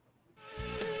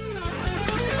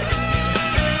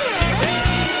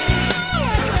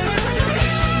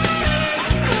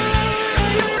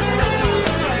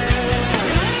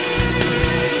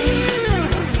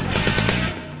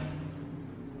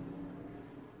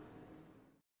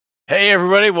Hey,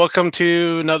 everybody, welcome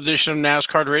to another edition of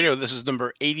NASCAR Radio. This is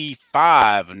number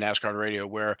 85 of NASCAR Radio,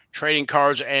 where trading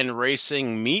cars and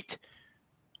racing meet.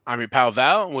 I'm your pal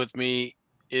Val, and with me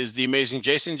is the amazing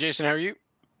Jason. Jason, how are you?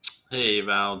 Hey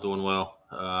Val, doing well.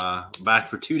 Back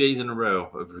for 2 days in a row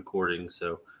of recording,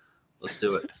 so let's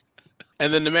do it.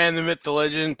 And then the man, the myth, the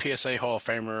legend, PSA Hall of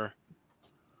Famer,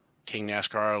 King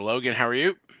NASCAR, Logan, how are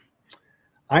you?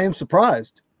 I am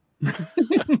surprised.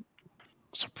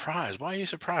 Surprised? Why are you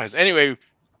surprised? Anyway,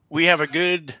 we have a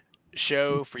good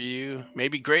show for you.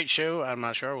 Maybe great show. I'm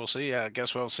not sure. We'll see. I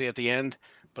guess we'll see at the end.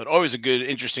 But always a good,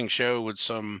 interesting show with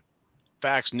some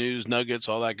facts, news, nuggets,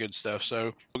 all that good stuff.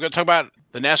 So we're going to talk about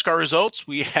the NASCAR results.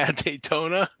 We had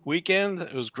Daytona weekend.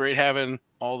 It was great having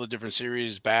all the different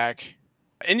series back.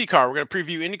 IndyCar, we're going to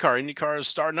preview IndyCar. IndyCar is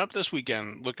starting up this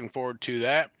weekend. Looking forward to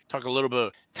that. Talk a little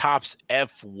bit Topps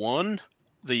F1,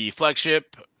 the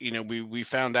flagship. We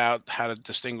found out how to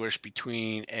distinguish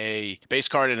between a base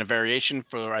card and a variation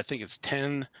for, I think it's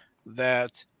 10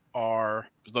 that are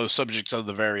those subjects of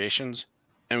the variations.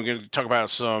 And we're going to talk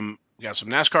about we got some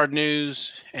NASCAR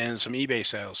news and some eBay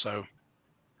sales.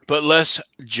 But let's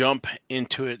jump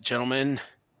into it, gentlemen.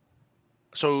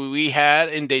 So we had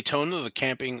in Daytona the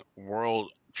Camping World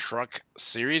Truck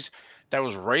Series. That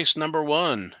was race number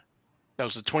 1. That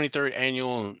was the 23rd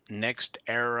annual Next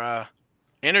Era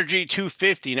Energy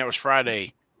 250. And that was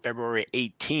Friday, February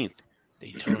 18th,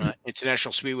 Daytona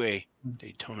International Speedway,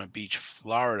 Daytona Beach,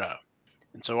 Florida.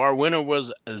 And so our winner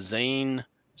was Zane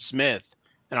Smith.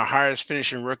 And our highest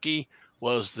finishing rookie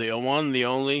was the one, the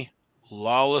only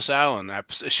Lawless Allen at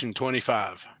position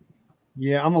 25.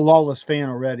 Yeah, I'm a Lawless fan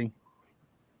already.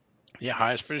 Yeah,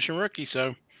 highest finishing rookie.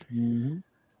 So,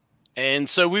 And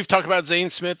so we've talked about Zane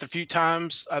Smith a few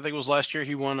times. I think it was last year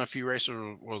he won a few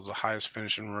races, was the highest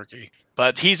finishing rookie.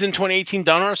 But he's in 2018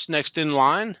 Donruss next in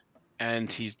line, and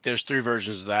there's 3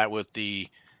 versions of that with the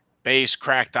base,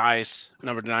 cracked ice,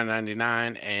 number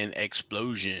 999, and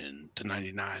explosion to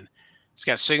 99. It's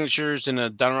got signatures in the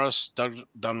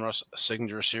Donruss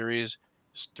Signature Series.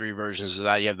 There's 3 versions of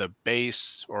that. You have the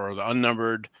base or the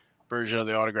unnumbered version of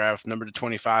the autograph, number to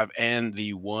 25, and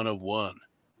the 1 of 1.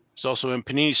 He's also in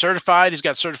Panini Certified. He's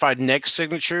got certified next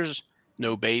signatures,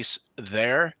 no base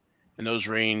there. And those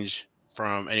range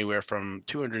from anywhere from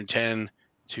 210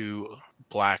 to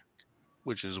black,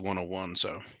 which is 101.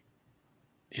 So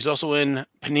he's also in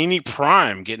Panini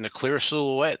Prime, getting the clear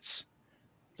silhouettes.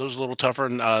 Those are a little tougher,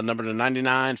 number to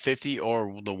 99, 50,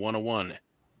 or the 101.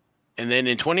 And then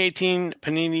in 2018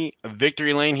 Panini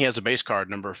Victory Lane, he has a base card.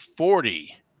 Number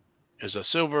 40 is a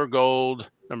silver,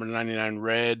 gold, number 99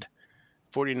 red,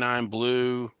 49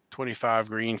 blue, 25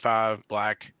 green, 5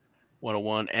 black,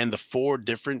 101, and the 4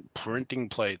 different printing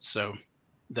plates. So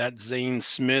that's Zane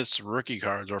Smith's rookie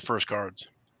cards or first cards.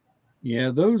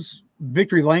 yeah, those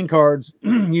Victory Lane cards,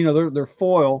 they're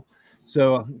foil.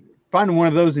 So finding one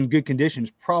of those in good condition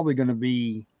is probably going to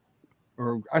be,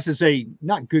 or I should say,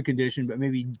 not good condition, but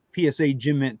maybe PSA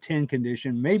Gem Mint 10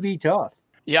 condition may be tough.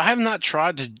 Yeah, I have not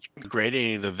tried to grade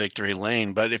any of the Victory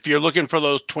Lane, but if you're looking for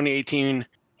those 2018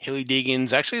 Hilly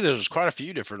Deegans, actually, there's quite a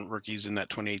few different rookies in that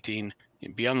 2018.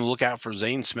 Be on the lookout for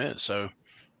Zane Smith. So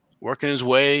working his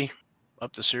way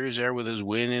up the series there with his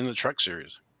win in the Truck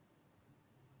Series.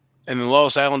 And then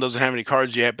Lawless Allen doesn't have any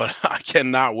cards yet, but I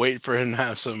cannot wait for him to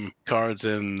have some cards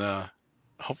in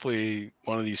hopefully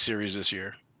one of these series this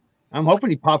year. I'm hoping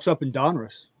he pops up in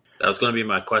Donruss. That was going to be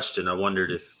my question. I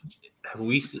wondered if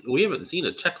we haven't seen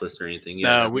a checklist or anything yet.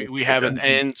 No, we haven't.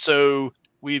 And so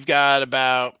we've got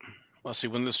about, let's see,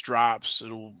 when this drops,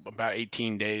 it'll about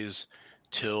 18 days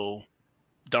till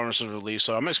Donruss is released.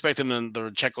 So I'm expecting the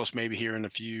checklist maybe here in a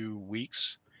few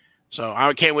weeks. So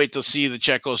I can't wait to see the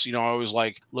checklist. I always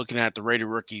like looking at the rated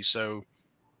rookies. So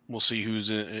we'll see who's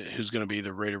going to be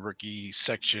the rated rookie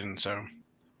section. So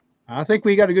I think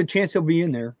we got a good chance he'll be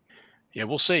in there. Yeah,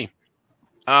 we'll see.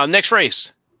 Next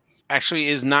race actually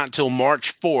is not until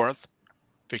March 4th.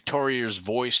 Victoria's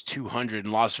Voice 200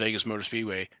 in Las Vegas Motor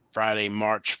Speedway, Friday,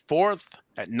 March 4th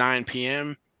at 9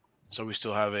 p.m. So we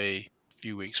still have a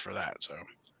few weeks for that. So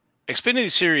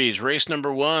Xfinity Series, race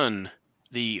number 1,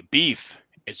 the Beef,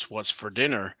 It's What's for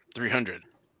Dinner 300.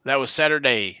 That was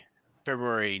Saturday,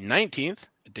 February 19th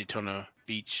at Daytona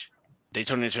Beach,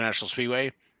 Daytona International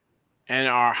Speedway. And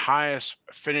our highest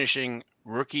finishing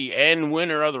rookie and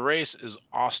winner of the race is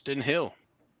Austin Hill.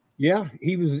 Yeah,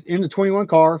 he was in the 21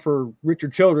 car for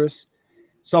Richard Childress.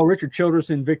 Saw Richard Childress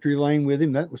in Victory Lane with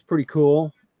him. That was pretty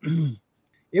cool.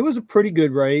 It was a pretty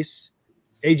good race.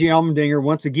 AJ Allmendinger,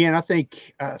 once again, I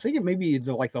think it may be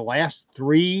like the last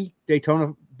 3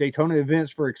 Daytona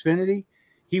events for Xfinity.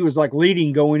 He was like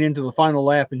leading going into the final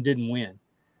lap and didn't win.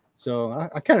 So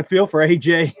I kind of feel for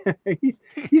AJ.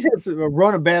 he's had a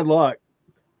run of bad luck.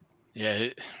 Yeah,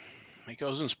 it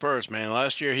goes in spurts, man.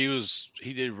 Last year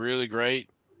he did really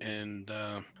great, and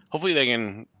hopefully they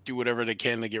can do whatever they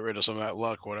can to get rid of some of that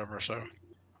luck, whatever. So,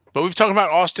 but we've talked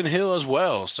about Austin Hill as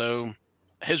well. So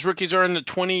his rookies are in the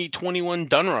 2021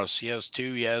 Donruss. He has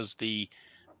two. He has the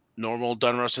normal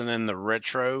Donruss and then the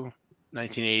retro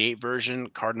 1988 version,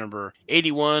 card number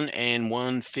 81 and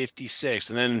 156,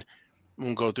 and then we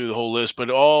won't go through the whole list, but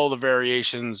all the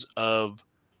variations of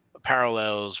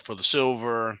parallels for the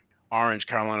silver, orange,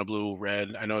 Carolina blue,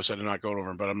 red. I know I said I'm not going over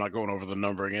them, but I'm not going over the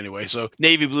numbering anyway. So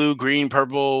navy blue, green,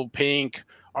 purple, pink,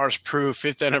 artist proof,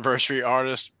 5th anniversary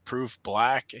artist proof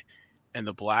black, and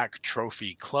the black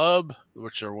trophy club,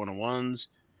 which are 1-of-1s.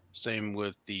 Same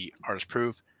with the artist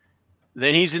proof.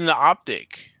 Then he's in the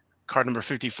optic, card number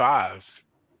 55.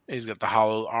 He's got the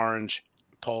hollow orange,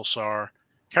 pulsar,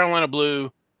 Carolina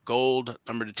blue, gold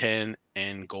number to 10,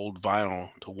 and gold vinyl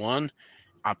to 1.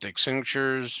 Optic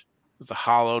signatures with the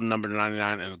hollow number to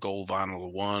 99 and the gold vinyl to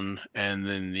 1. And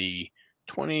then the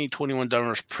 2021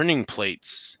 Donruss printing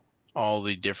plates, all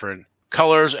the different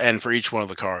colors and for each one of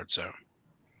the cards.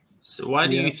 So why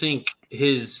do you think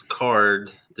his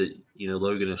card that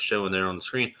Logan is showing there on the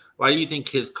screen, why do you think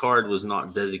his card was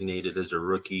not designated as a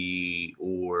rookie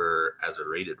or as a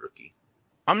rated rookie?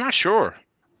 I'm not sure.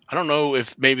 I don't know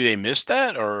if maybe they missed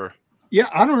that or. Yeah,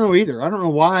 I don't know either. I don't know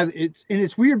why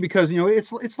it's weird because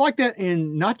it's like that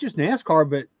in not just NASCAR,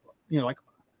 but like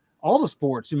all the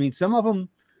sports. I mean, some of them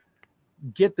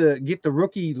get the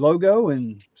rookie logo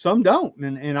and some don't,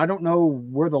 and I don't know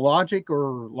where the logic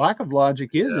or lack of logic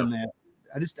is in that.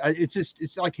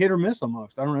 It's like hit or miss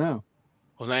almost. I don't know.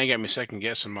 Well, now you got me second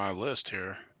guessing my list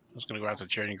here. I was going to go out to the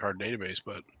trading card database,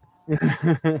 but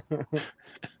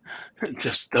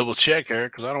just double check,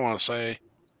 Eric, because I don't want to say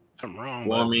something wrong.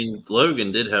 Well, I mean,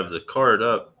 Logan did have the card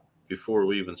up before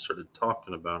we even started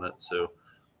talking about it, so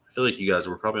I feel like you guys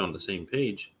were probably on the same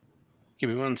page. Give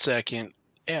me 1 second.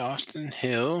 Yeah, Austin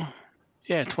Hill.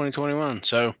 Yeah, 2021.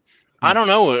 So I don't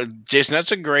know, Jason.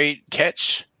 That's a great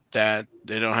catch that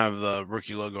they don't have the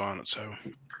rookie logo on it. So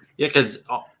yeah, because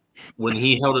when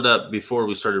he held it up before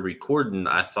we started recording,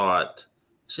 I thought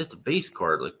it's just a base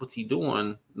card. Like, what's he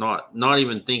doing? Not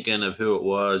even thinking of who it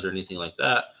was or anything like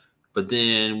that. But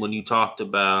then when you talked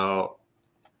about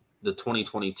the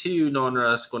 2022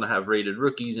 Donruss going to have rated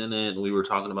rookies in it, and we were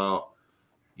talking about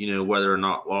whether or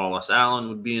not Wallace Allen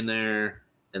would be in there,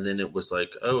 and then it was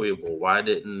like, oh, well, why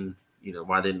didn't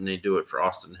they do it for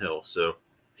Austin Hill? So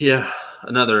yeah,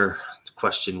 another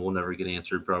question we'll never get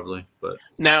answered probably. But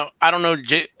now I don't know,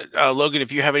 Logan,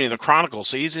 if you have any of the Chronicles.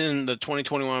 So he's in the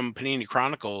 2021 Panini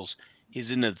Chronicles. He's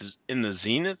in the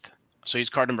Zenith. So he's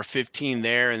card number 15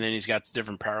 there, and then he's got the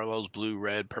different parallels: blue,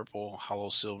 red, purple, hollow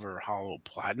silver, hollow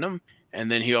platinum, and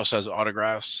then he also has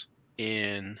autographs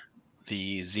in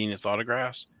the Zenith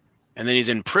autographs, and then he's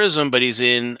in Prism, but he's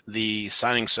in the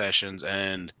signing sessions,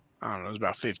 and I don't know, there's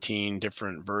about 15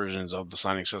 different versions of the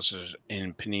signing sessions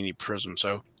in Panini Prism.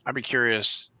 So I'd be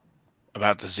curious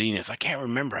about the Zenith. I can't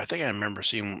remember. I think I remember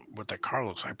seeing what that car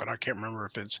looks like, but I can't remember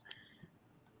if it's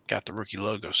got the rookie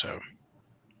logo. So,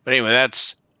 but anyway,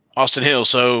 that's Austin Hill.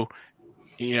 So,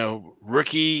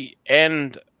 rookie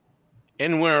and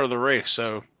winner of the race.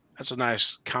 So that's a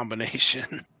nice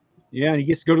combination. Yeah, and he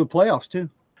gets to go to the playoffs too.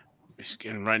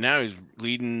 And right now he's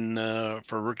leading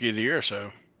for rookie of the year. So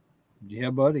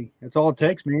yeah, buddy, that's all it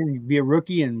takes, man. You be a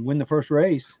rookie and win the first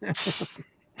race.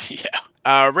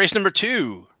 Yeah. Race number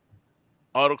 2,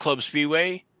 Auto Club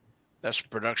Speedway. That's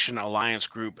Production Alliance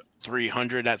Group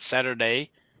 300. That's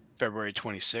Saturday, February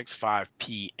 26th, 5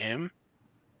 p.m.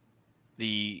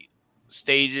 The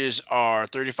stages are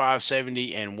 35,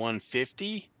 70, and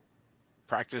 150.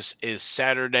 Practice is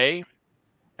Saturday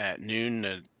at noon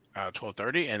to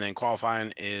 12:30, and then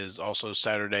qualifying is also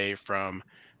Saturday from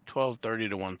 12:30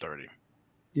 to 1:30.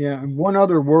 Yeah, and one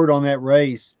other word on that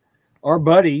race. Our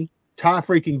buddy, Ty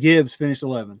freaking Gibbs, finished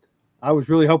 11th. I was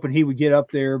really hoping he would get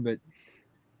up there, but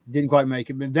didn't quite make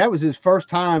it. But that was his first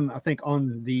time, I think,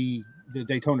 on the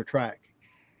Daytona track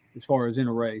as far as in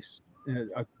a race, an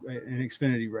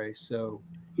Xfinity race. So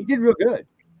he did real good.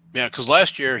 Yeah, because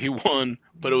last year he won,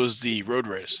 but it was the road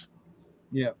race.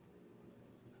 Yeah.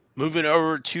 Moving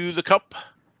over to the Cup,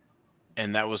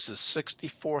 and that was the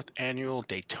 64th annual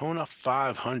Daytona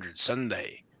 500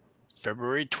 Sunday,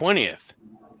 February 20th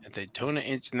at Daytona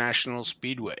International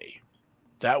Speedway.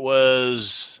 That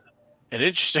was an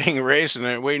interesting race, and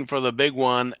they're waiting for the big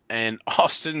one. And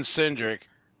Austin Cindric,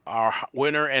 our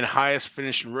winner and highest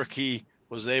finishing rookie,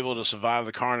 was able to survive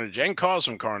the carnage and cause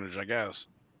some carnage, I guess.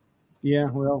 Yeah,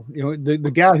 well,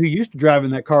 the guy who used to drive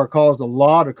in that car caused a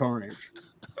lot of carnage.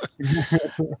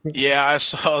 Yeah, I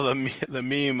saw the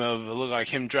meme of it looked like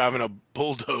him driving a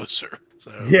bulldozer.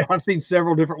 So Yeah, I've seen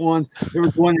several different ones. There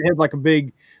was one that had like a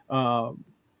big uh,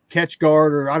 catch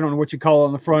guard, or I don't know what you call it,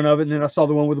 on the front of it. And then I saw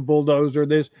the one with a bulldozer.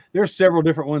 There's several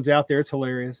different ones out there. It's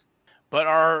hilarious. but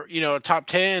our, top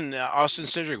 10, Austin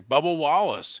Cindric, Bubba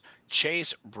Wallace,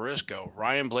 Chase Briscoe,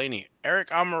 Ryan Blaney, Eric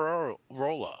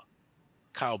Almirola,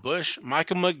 Kyle Busch,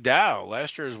 Michael McDowell,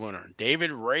 last year's winner,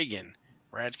 David Reagan,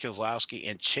 Brad Keselowski,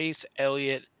 and Chase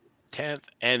Elliott 10th.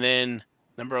 And then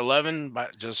number 11,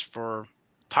 just for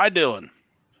Ty Dillon.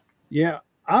 Yeah,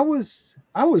 I was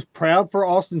proud for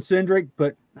Austin Cindric,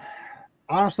 but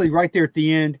honestly, right there at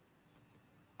the end,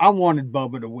 I wanted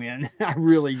Bubba to win. I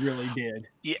really, really did.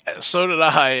 Yeah, so did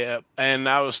I. And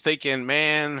I was thinking,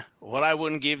 man, what I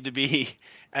wouldn't give to be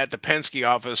at the Penske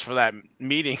office for that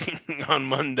meeting on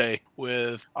Monday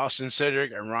with Austin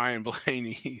Cindric and Ryan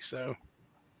Blaney. So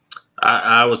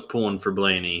I was pulling for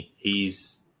Blaney.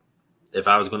 If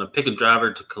I was going to pick a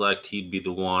driver to collect, he'd be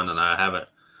the one, and I haven't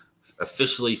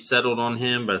officially settled on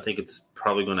him, but I think it's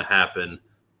probably going to happen.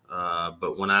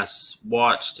 But when I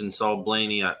watched and saw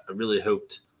Blaney, I really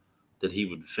hoped that he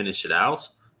would finish it out.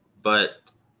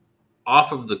 But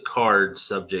off of the card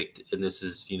subject, and this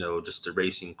is, just a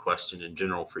racing question in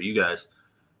general for you guys,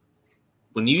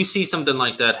 when you see something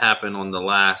like that happen on the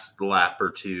last lap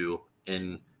or two,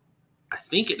 and I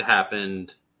think it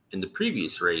happened in the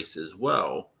previous race as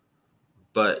well,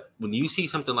 but when you see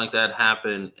something like that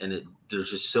happen and there's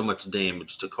just so much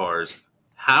damage to cars,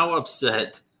 how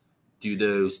upset do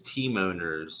those team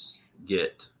owners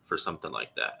get for something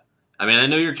like that? I mean, I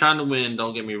know you're trying to win,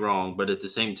 don't get me wrong, but at the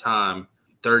same time,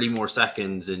 30 more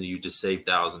seconds and you just save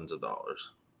thousands of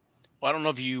dollars. Well, I don't know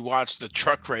if you watched the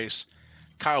truck race.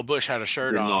 Kyle Busch had a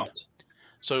shirt on. Not.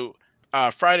 So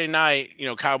Friday night,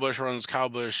 Kyle Busch runs Kyle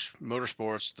Busch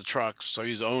Motorsports, the trucks, so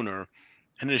he's the owner.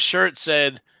 And his shirt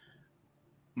said,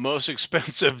 most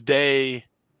expensive day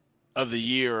of the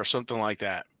year or something like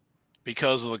that,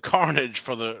 because of the carnage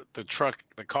for the truck,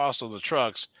 the cost of the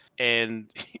trucks. And,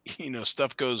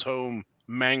 stuff goes home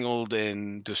mangled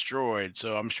and destroyed.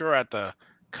 So I'm sure at the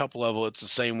cup level, it's the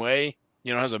same way.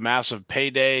 It has a massive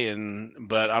payday,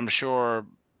 but I'm sure,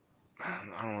 I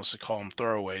don't want to call them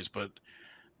throwaways, but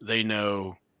they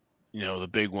know, the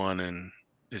big one. And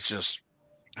it's just,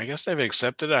 I guess they've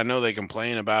accepted it. I know they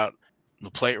complain about the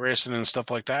plate racing and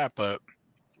stuff like that, but.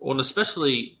 Well, and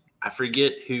especially, I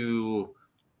forget who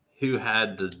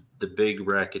had the big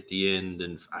wreck at the end,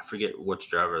 and I forget which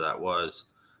driver that was,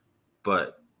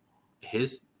 but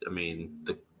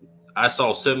I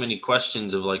saw so many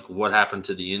questions of like what happened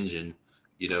to the engine,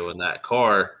 in that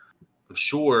car. I'm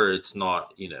sure it's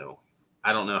not,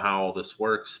 I don't know how all this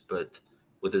works, but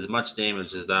with as much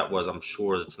damage as that was, I'm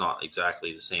sure it's not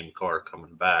exactly the same car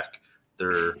coming back.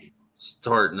 They're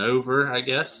starting over, I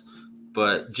guess,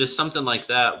 but just something like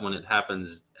that, when it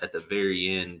happens at the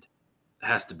very end,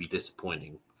 has to be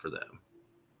disappointing for them.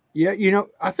 Yeah,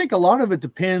 I think a lot of it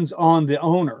depends on the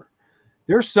owner.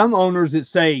 There's some owners that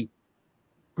say,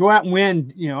 go out and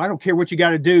win. I don't care what you got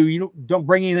to do. You don't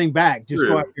bring anything back. Just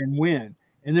go out there and win.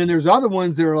 And then there's other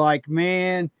ones that are like,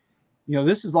 man,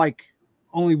 this is like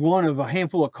only one of a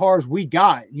handful of cars we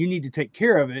got. You need to take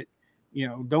care of it.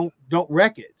 Don't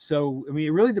wreck it. So, I mean,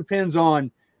 it really depends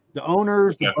on the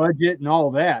owners, the budget, and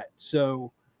all that.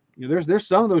 So, there's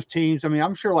some of those teams. I mean,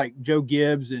 I'm sure like Joe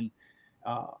Gibbs and,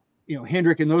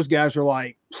 Hendrick and those guys are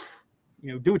like,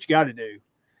 do what you got to do.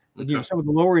 But, some of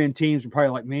the lower end teams are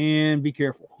probably like, man, be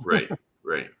careful. Right.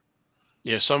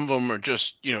 Yeah, some of them are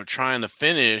just, trying to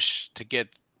finish to get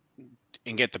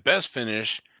the best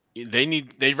finish.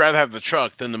 They'd rather have the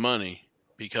truck than the money,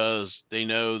 because they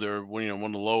know they're, one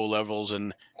of the low levels,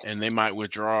 and they might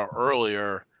withdraw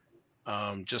earlier,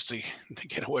 just to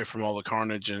get away from all the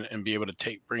carnage and be able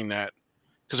to bring that.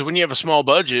 Because when you have a small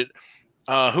budget,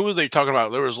 who was they talking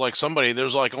about? There was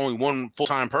like only one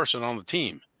full-time person on the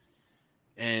team.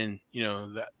 And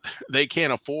that they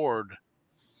can't afford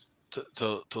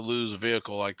to lose a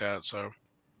vehicle like that. So,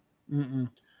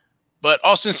 But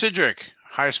Austin Cindric,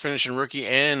 highest finishing rookie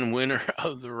and winner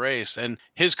of the race, and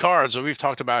his card. So we've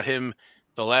talked about him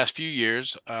the last few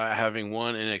years, having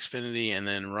won in Xfinity and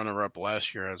then runner-up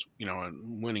last year, as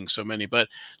and winning so many. But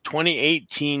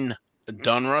 2018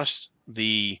 Donruss,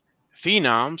 the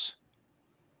Phenoms,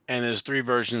 and there's three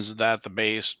versions of that: the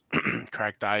base,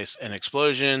 cracked ice, and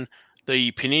explosion.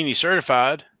 The Panini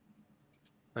Certified,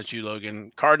 that's you,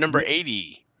 Logan, card number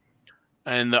 80.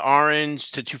 And the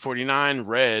orange to 249,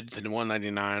 red to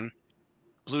 199,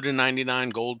 blue to 99,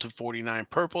 gold to 49,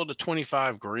 purple to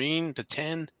 25, green to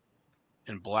 10,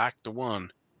 and black to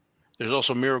 1. There's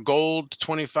also mirror gold to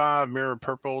 25, mirror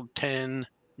purple 10,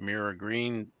 mirror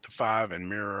green to 5, and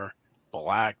mirror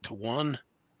black to 1.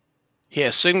 He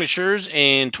has signatures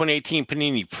in 2018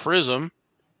 Panini Prism.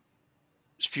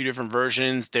 There's a few different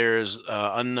versions. There's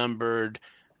unnumbered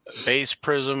base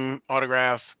Prism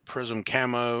autograph, Prism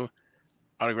camo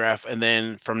autograph, and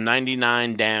then from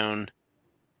 99 down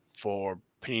for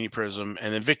Panini Prism.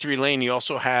 And then Victory Lane, he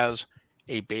also has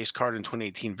a base card in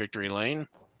 2018 Victory Lane.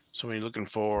 So when you're looking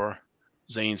for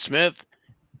Zane Smith,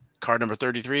 card number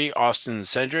 33, Austin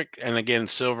Cedric, and again,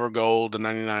 silver, gold, the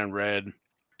 99 red,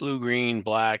 blue, green,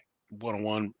 black,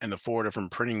 101, and the 4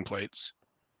 different printing plates.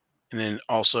 And then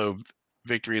also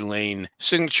Victory Lane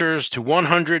signatures to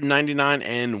 100, 99,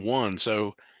 and 1.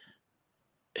 So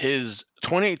his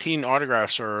 2018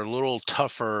 autographs are a little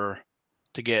tougher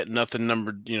to get, nothing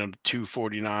numbered,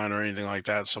 249 or anything like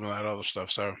that, some of that other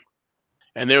stuff. So,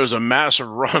 and there was a massive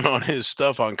run on his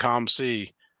stuff on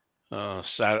ComC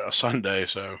Sunday.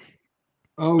 So,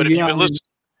 but if you've been listening,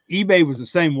 eBay was the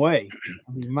same way.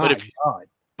 I mean, my God.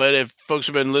 But if folks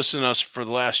have been listening to us for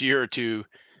the last year or two,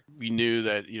 we knew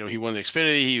that, he won the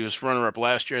Xfinity. He was runner-up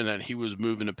last year, and that he was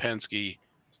moving to Penske,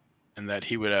 and that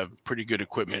he would have pretty good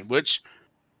equipment, which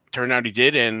turned out he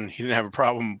did, and he didn't have a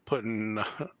problem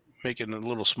making it a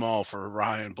little small for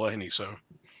Ryan Blaney. So,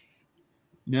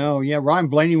 no, yeah, Ryan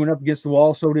Blaney went up against the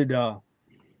wall. So did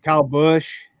Kyle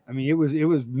Busch. I mean, it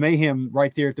was mayhem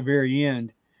right there at the very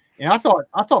end. And I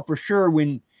thought for sure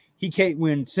when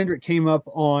Cindric came up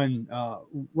on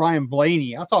Ryan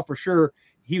Blaney, I thought for sure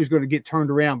he was going to get turned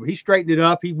around, but he straightened it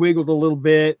up. He wiggled a little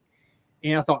bit,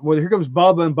 and I thought, well, here comes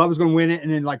Bubba, and Bubba's going to win it.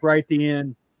 And then, like right at the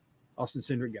end, Austin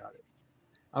Cindric got it.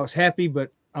 I was happy,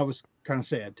 but I was kind of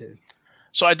sad too.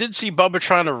 So I did see Bubba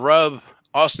trying to rub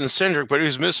Austin Cindric, but he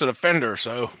was missing a fender.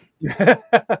 So,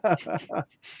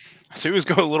 so he was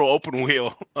going a little open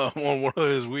wheel on one of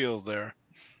his wheels there.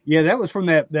 Yeah, that was from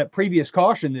that previous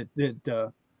caution that did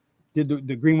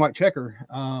the green white checker.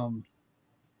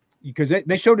 Because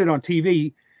they showed it on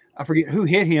TV. I forget who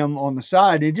hit him on the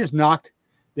side. It just knocked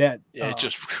that. Yeah, it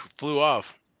just flew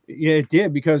off. Yeah, it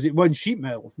did, because it wasn't sheet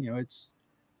metal. It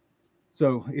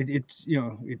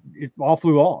all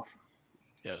flew off.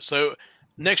 Yeah. So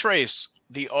next race,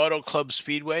 the Auto Club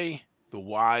Speedway, the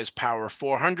Wise Power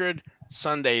 400,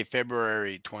 Sunday,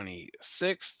 February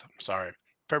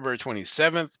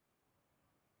 27th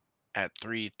at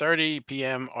 3:30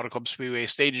 p.m. Auto Club Speedway.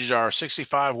 Stages are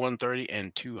 65, 130,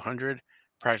 and 200.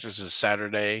 Practice is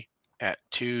Saturday at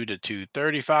 2 to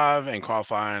 2:35, and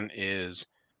qualifying is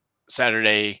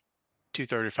Saturday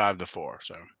 2:35 to 4.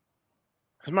 So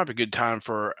this might be a good time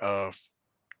for a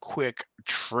quick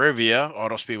trivia,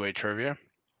 Auto Speedway trivia.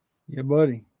 Yeah,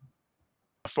 buddy.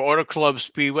 For Auto Club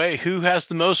Speedway, who has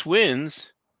the most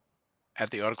wins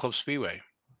at the Auto Club Speedway,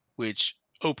 which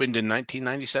opened in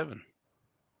 1997?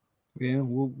 Yeah,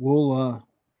 we'll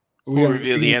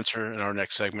reveal the answer in our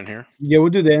next segment here. Yeah, we'll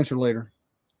do the answer later.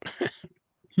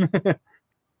 So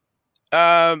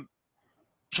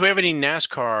we have any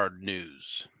NASCAR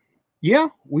news? Yeah,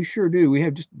 we sure do. We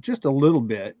have just a little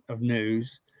bit of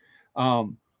news.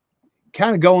 Kind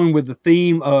of going with the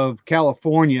theme of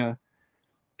California.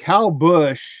 Kyle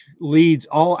Busch leads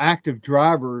all active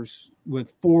drivers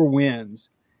with 4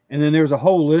 wins. And then there's a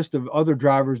whole list of other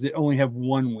drivers that only have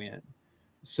 1 win.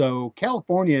 So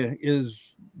California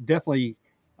is definitely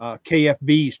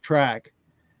KFB's track.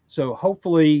 So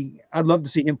hopefully, I'd love to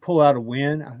see him pull out a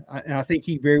win. And I think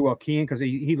he very well can, because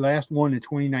he last won in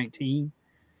 2019.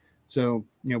 So,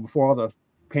 before all the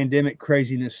pandemic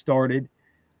craziness started.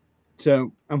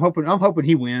 So I'm hoping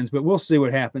he wins, but we'll see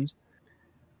what happens.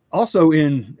 Also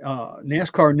in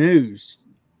NASCAR news,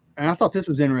 and I thought this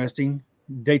was interesting,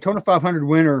 Daytona 500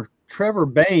 winner Trevor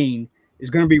Bayne is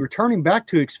going to be returning back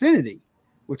to Xfinity,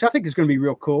 which I think is going to be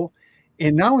real cool.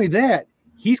 And not only that,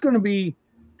 he's going to be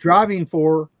driving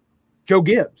for Joe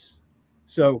Gibbs.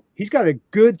 So he's got a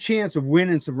good chance of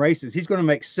winning some races. He's going to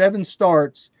make 7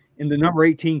 starts in the number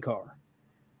 18 car.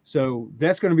 So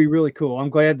that's going to be really cool. I'm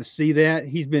glad to see that.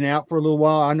 He's been out for a little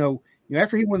while. I know,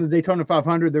 after he won the Daytona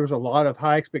 500, there was a lot of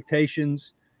high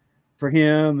expectations for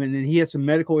him. And then he had some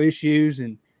medical issues,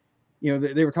 and,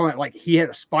 they were talking about, like, he had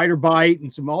a spider bite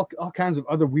and some all kinds of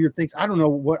other weird things. I don't know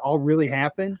what all really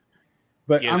happened,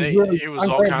 but yeah, it was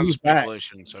all kinds of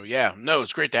speculation. So yeah, no,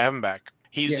 it's great to have him back.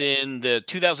 He's in the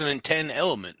 2010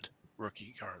 Element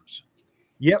rookie cards.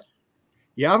 Yep.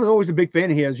 Yeah, I was always a big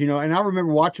fan of his, and I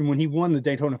remember watching when he won the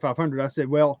Daytona 500. I said,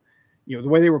 well, the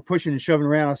way they were pushing and shoving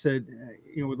around, I said,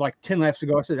 with like 10 laps to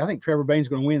go, I said, I think Trevor Bayne's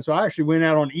going to win. So I actually went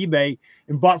out on eBay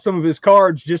and bought some of his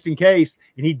cards just in case,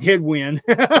 and he did win.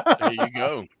 There you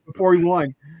go. Before he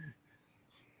won.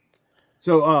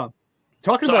 So,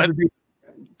 talking So about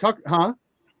huh?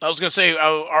 I was gonna say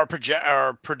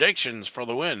our predictions for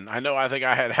the win. I think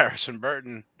I had Harrison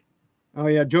Burton. Oh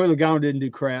yeah, Joey Logano didn't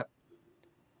do crap.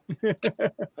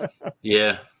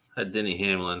 Yeah, had Denny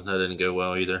Hamlin. That didn't go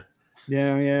well either.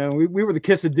 Yeah. We were the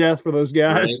kiss of death for those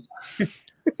guys. Right.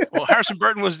 Well, Harrison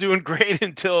Burton was doing great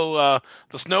until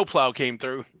the snowplow came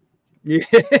through. Yeah,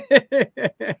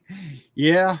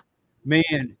 yeah,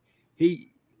 man.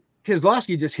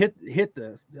 Keselowski just hit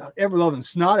the ever loving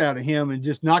snot out of him and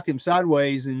just knocked him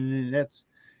sideways, and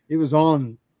it was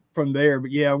on from there.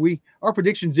 But yeah, our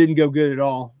predictions didn't go good at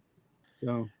all.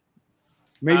 So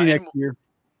maybe next year.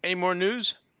 Any more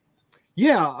news?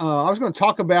 Yeah, I was going to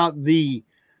talk about the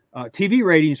TV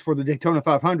ratings for the Daytona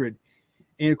 500.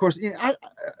 And of course,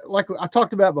 like I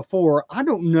talked about before, I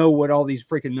don't know what all these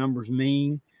freaking numbers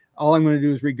mean. All I'm going to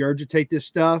do is regurgitate this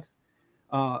stuff.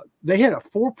 They had a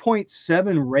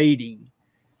 4.7 rating,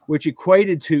 which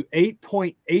equated to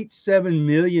 8.87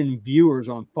 million viewers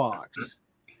on Fox.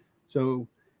 So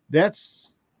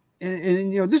that's,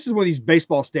 and this is one of these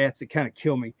baseball stats that kind of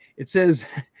kill me. It says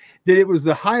that it was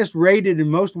the highest rated and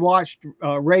most watched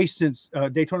race since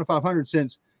Daytona 500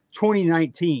 since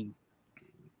 2019.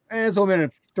 And it's only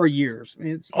been 3 years. I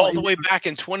mean, it's all the way back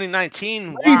in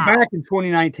 2019. Way back in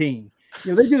 2019.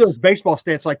 They do those baseball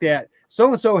stats like that.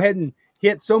 So and so hadn't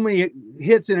hit so many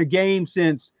hits in a game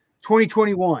since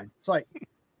 2021. It's like,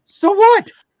 so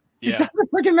what? Yeah, it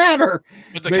doesn't freaking matter.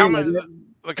 But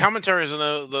the commentaries and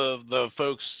the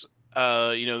folks,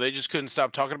 they just couldn't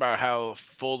stop talking about how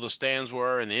full the stands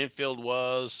were and the infield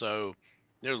was. So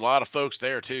there's a lot of folks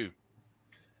there too.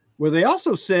 Well, they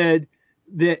also said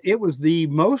that it was the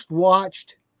most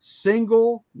watched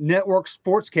single network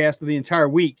sportscast of the entire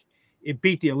week. It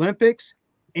beat the Olympics,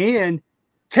 and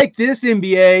take this,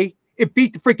 NBA, it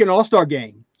beat the freaking All-Star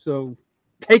game. So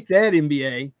take that,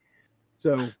 NBA.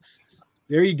 So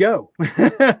there you go.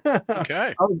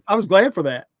 Okay. I was glad for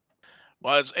that.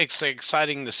 Well, it's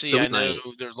exciting to see. I know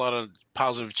there's a lot of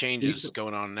positive changes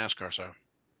going on in NASCAR. So,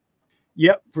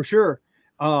 yep, for sure.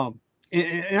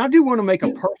 And I do want to make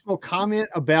a personal comment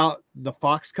about the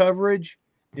Fox coverage,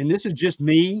 and this is just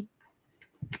me.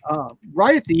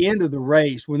 Right at the end of the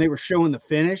race, when they were showing the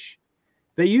finish,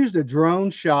 they used a drone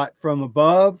shot from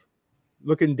above,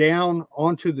 looking down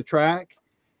onto the track.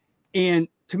 And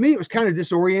to me, it was kind of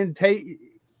disoriented.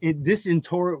 It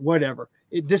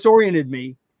disoriented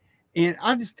me. And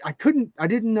I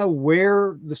didn't know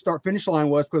where the start finish line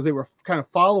was because they were kind of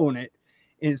following it.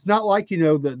 And it's not like,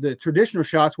 the traditional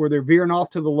shots where they're veering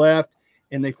off to the left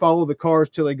and they follow the cars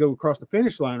till they go across the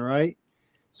finish line, right?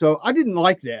 So I didn't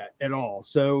like that at all.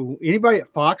 So anybody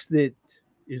at Fox that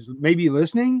is maybe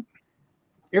listening,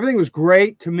 everything was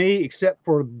great to me except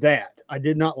for that. I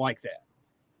did not like that.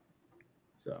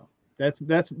 So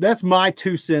that's my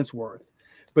 2 cents worth.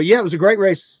 But yeah, it was a great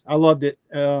race. I loved it.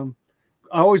 I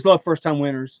always love first time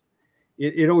winners.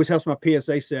 It always helps my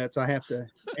PSA sets. I have to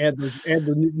add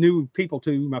the new people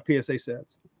to my PSA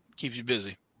sets. Keeps you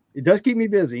busy. It does keep me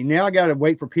busy. Now I got to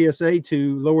wait for PSA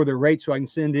to lower their rate so I can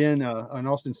send in an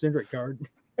Austin Cindric card.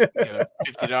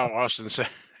 $50 Austin Cindric.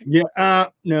 Yeah.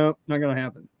 No, not going to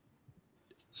happen.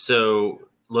 So,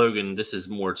 Logan, this is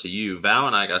more to you. Val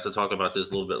and I got to talk about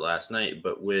this a little bit last night,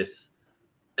 but with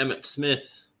Emmitt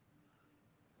Smith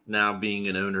now being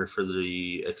an owner for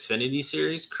the Xfinity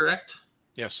Series, correct?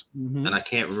 Yes. Mm-hmm. And I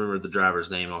can't remember the driver's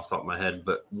name off the top of my head,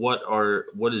 but what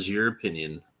is your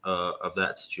opinion of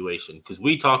that situation? Because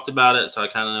we talked about it, so I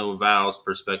kind of know Val's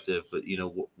perspective, but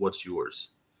what's yours?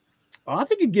 I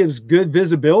think it gives good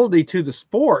visibility to the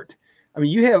sport. I mean,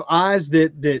 you have eyes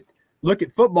that look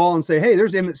at football and say, hey,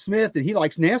 there's Emmitt Smith and he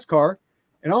likes NASCAR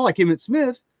and I like Emmitt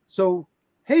Smith. So,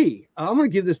 hey, I'm going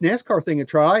to give this NASCAR thing a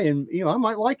try and, I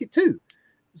might like it too.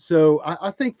 So I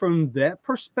think from that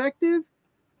perspective,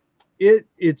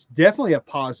 it's definitely a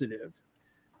positive.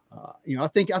 I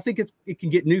think it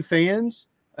can get new fans.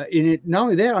 And it, not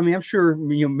only that, I mean, I'm sure,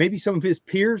 maybe some of his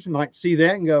peers might see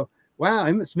that and go, wow,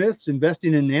 Emmitt Smith's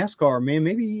investing in NASCAR, man.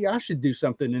 Maybe I should do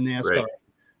something in NASCAR. Right.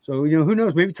 So, who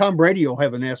knows? Maybe Tom Brady will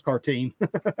have a NASCAR team.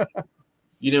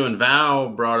 And Val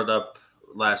brought it up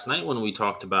last night when we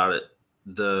talked about it,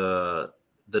 the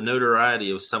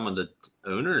notoriety of some of the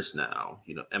owners now,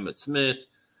 Emmitt Smith,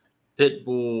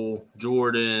 Pitbull,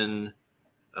 Jordan.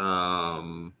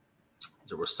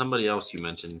 There was somebody else you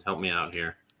mentioned. Help me out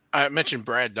here. I mentioned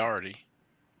Brad Daugherty.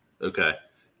 Okay.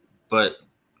 But,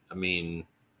 I mean,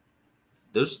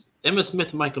 there's Emmitt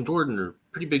Smith and Michael Jordan are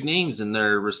pretty big names in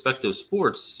their respective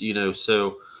sports,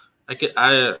 so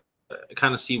I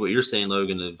kind of see what you're saying,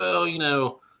 Logan,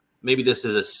 of, maybe this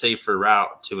is a safer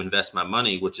route to invest my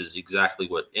money, which is exactly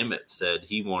what Emmitt said.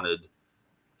 He wanted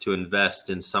to invest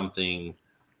in something.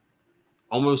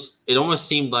 It almost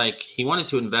seemed like he wanted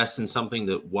to invest in something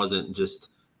that wasn't just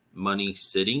money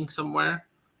sitting somewhere,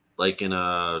 like in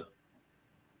a,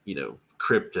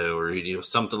 crypto or,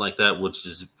 something like that, which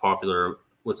is popular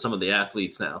with some of the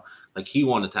athletes now. Like he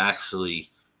wanted to actually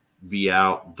be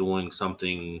out doing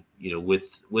something,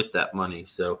 with that money.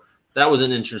 So that was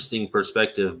an interesting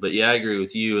perspective. But yeah, I agree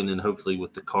with you. And then hopefully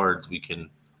with the cards, we can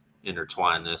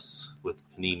intertwine this with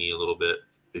Panini a little bit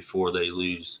before they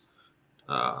lose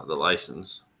the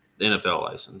license, the NFL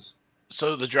license.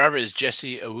 So the driver is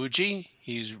Jesse Awuji.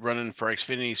 He's running for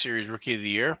Xfinity Series Rookie of the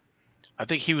Year. I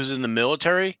think he was in the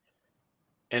military,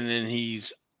 and then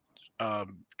he's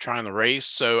trying to race.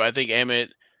 So I think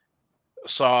Emmett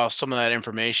saw some of that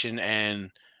information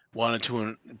and wanted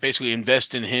to basically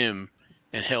invest in him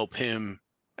and help him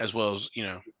as well as,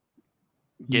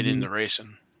 get into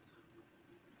racing.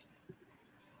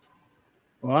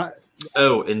 Well,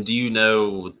 and do you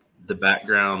know the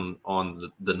background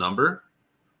on the number?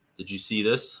 Did you see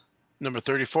this? Number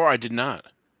 34, I did not.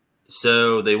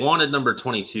 So they wanted number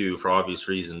 22 for obvious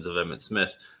reasons of Emmitt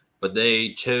Smith, but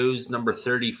they chose number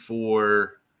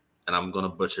 34, and I'm going to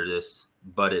butcher this,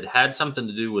 but it had something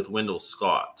to do with Wendell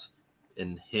Scott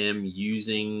and him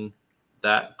using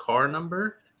that car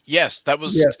number. Yes, that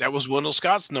was Wendell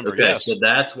Scott's number. Okay, yes. So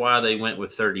that's why they went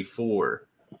with 34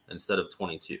 instead of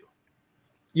 22.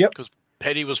 Yep. Because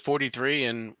Petty was 43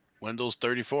 and Wendell's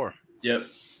 34. Yep.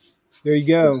 There you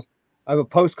go. I have a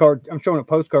postcard. I'm showing a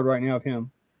postcard right now of him.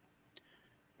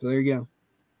 So there you go.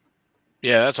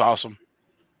 Yeah, that's awesome.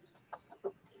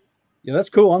 Yeah, that's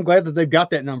cool. I'm glad that they've got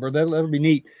that number. That'll be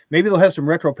neat. Maybe they'll have some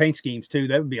retro paint schemes too.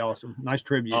 That would be awesome. Nice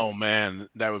tribute. Oh man,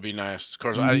 that would be nice. Of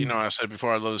course, I said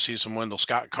before I'd love to see some Wendell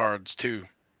Scott cards too.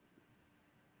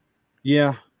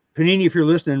 Yeah, Panini, if you're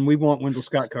listening, we want Wendell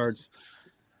Scott cards.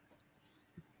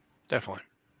 Definitely.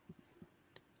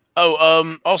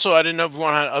 Oh, also, I didn't know if you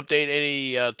want to update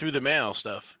any through the mail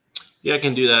stuff. Yeah, I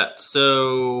can do that.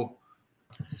 So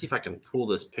let's see if I can pull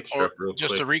this picture up real quick.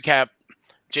 Just to recap,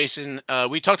 Jason,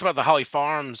 we talked about the Holly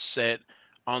Farms set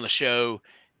on the show,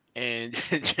 and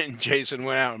Jason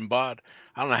went out and bought,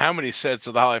 I don't know how many sets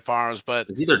of the Holly Farms, but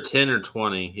it's either 10 or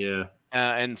 20. Yeah.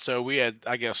 And so we had,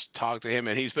 I guess, talked to him,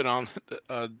 and he's been on,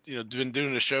 been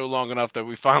doing the show long enough that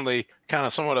we finally kind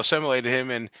of somewhat assimilated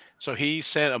him. And so he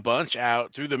sent a bunch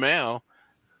out through the mail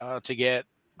to get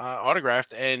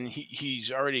autographed, and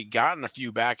he's already gotten a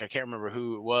few back. I can't remember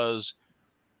who it was.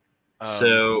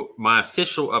 So my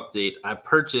official update, I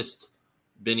purchased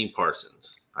Benny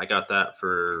Parsons. I got that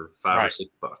for $5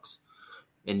 or $6.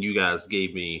 And you guys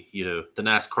gave me, the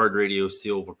NASCAR radio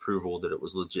seal of approval that it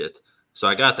was legit. So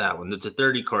I got that one. It's a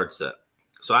 30 card set.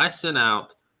 So I sent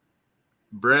out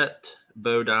Brett,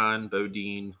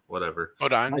 Bodine, whatever.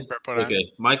 Bodine.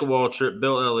 Okay. Michael Waltrip,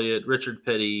 Bill Elliott, Richard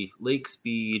Petty, Lake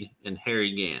Speed, and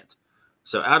Harry Gant.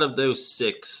 So out of those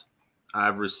 6,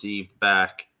 I've received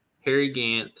back Harry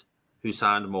Gant, who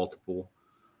signed multiple,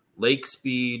 Lake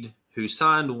Speed, who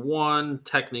signed one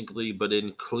technically, but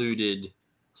included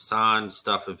signed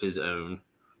stuff of his own.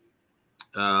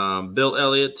 Bill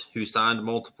Elliott, who signed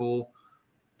multiple,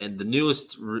 and the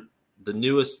newest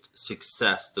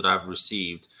success that I've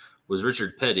received was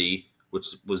Richard Petty, which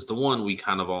was the one we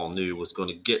kind of all knew was going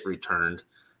to get returned,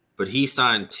 but he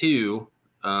signed 2,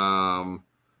 2 of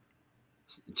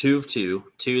 2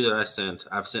 that I sent.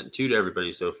 I've sent 2 to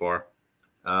everybody so far,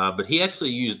 but he actually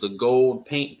used the gold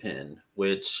paint pen,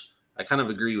 which I kind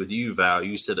of agree with you, Val.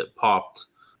 You said it popped,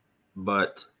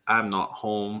 but I'm not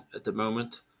home at the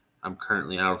moment. I'm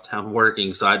currently out of town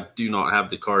working, so I do not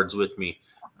have the cards with me.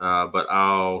 But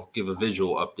I'll give a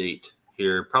visual update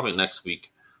here probably next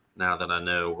week now that I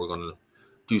know we're going to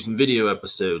do some video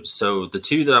episodes. So the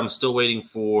 2 that I'm still waiting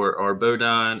for are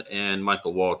Bodine and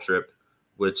Michael Waltrip,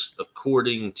 which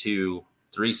according to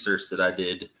the research that I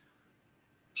did,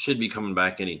 should be coming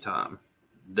back anytime.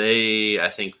 They, I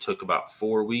think, took about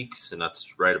 4 weeks, and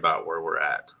that's right about where we're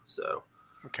at. So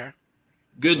okay,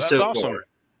 good well, so awesome. far.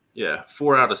 Yeah,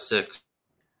 4 out of 6.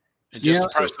 And just the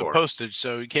price of postage,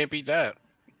 so you can't beat that.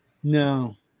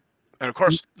 No. And of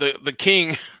course, the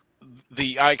king,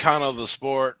 the icon of the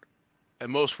sport,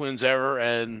 and most wins ever,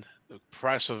 and the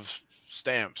price of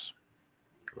stamps.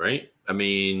 Right? I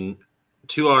mean,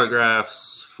 2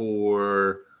 autographs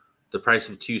for the price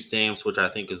of 2 stamps, which I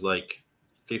think is like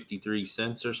 53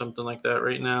 cents or something like that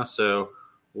right now. So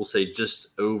we'll say just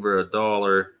over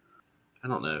 $1. I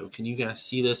don't know. Can you guys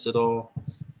see this at all?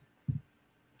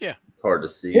 Yeah. It's hard to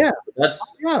see. Yeah. That's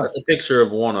a picture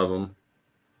of one of them.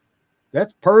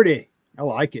 That's pretty. I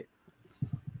like it.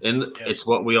 And It's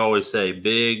what we always say,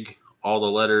 big, all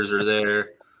the letters are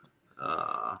there.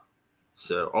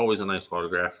 So always a nice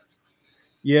autograph.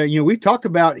 Yeah, we've talked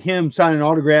about him signing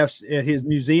autographs at his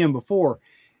museum before.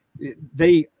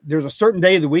 There's a certain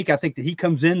day of the week, I think, that he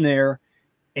comes in there,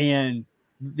 and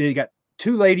they got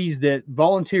two ladies that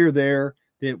volunteer there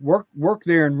that work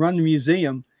there and run the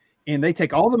museum, and they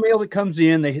take all the mail that comes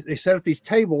in. They set up these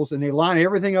tables and they line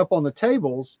everything up on the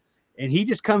tables, and he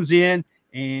just comes in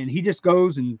and he just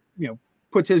goes and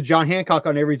puts his John Hancock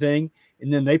on everything,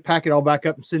 and then they pack it all back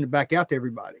up and send it back out to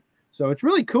everybody. So it's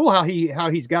really cool how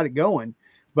he's got it going.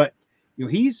 But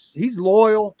he's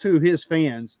loyal to his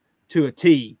fans to a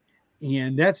T,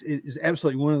 and that is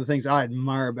absolutely one of the things I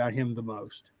admire about him the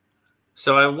most.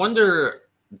 So I wonder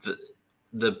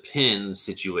the pin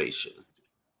situation,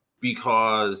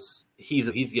 because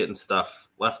he's getting stuff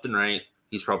left and right.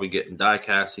 He's probably getting die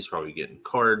casts. He's probably getting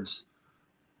cards,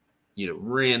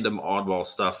 random oddball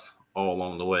stuff all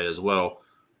along the way as well.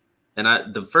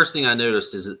 And the first thing I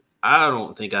noticed is I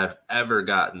don't think I've ever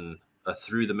gotten a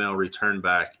through the mail return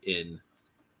back in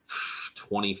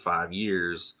 25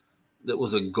 years that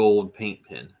was a gold paint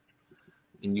pin.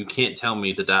 And you can't tell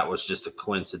me that was just a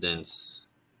coincidence.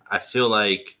 I feel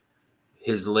like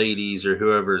his ladies or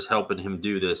whoever is helping him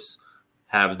do this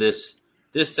have this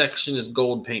section is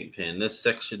gold paint pin. This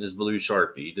section is blue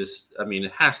Sharpie.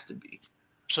 It has to be.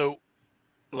 So,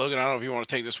 Logan, I don't know if you want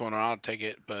to take this one or I'll take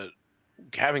it, but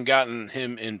having gotten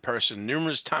him in person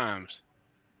numerous times,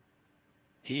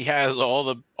 he has all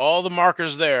the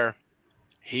markers there.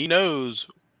 He knows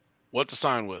what to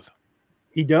sign with.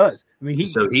 He does.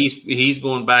 So he's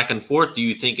going back and forth. Do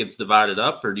you think it's divided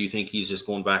up, or do you think he's just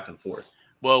going back and forth?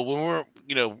 Well, when we're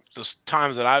the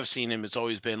times that I've seen him, it's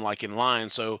always been like in line.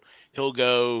 So he'll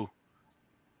go.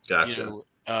 Gotcha.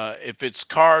 If it's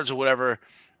cards or whatever,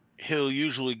 he'll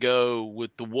usually go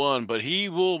with the one, but he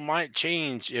might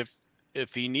change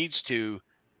if he needs to.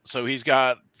 So he's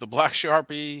got the black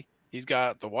Sharpie, he's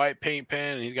got the white paint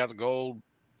pen, and he's got the gold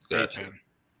paint pen.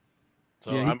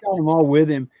 So he's got them all with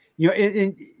him.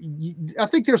 And I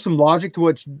think there's some logic to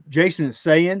what Jason is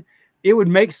saying. It would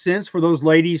make sense for those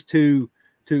ladies to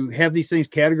have these things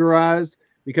categorized,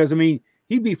 because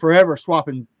he'd be forever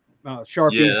swapping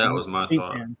Sharpie. Yeah, that was my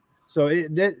thought. Pen. So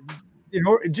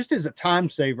just as a time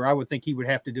saver, I would think he would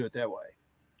have to do it that way.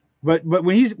 But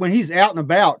when he's out and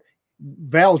about,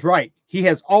 Val's right. He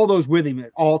has all those with him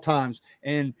at all times,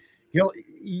 and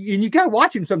you gotta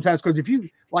watch him sometimes, because if you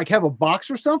like have a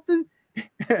box or something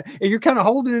and you're kind of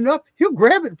holding it up, he'll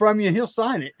grab it from you and he'll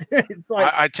sign it. It's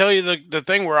like I tell you the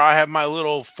thing where I have my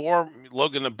little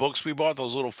Logan, the books we bought,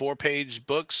 those little 4-page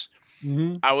books.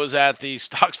 Mm-hmm. I was at the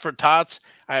Stocks for Tots.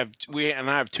 I have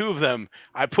two of them.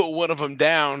 I put one of them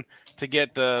down to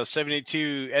get the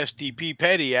 72 SDP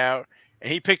Petty out,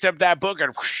 and he picked up that book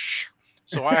and whoosh.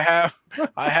 So I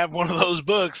have one of those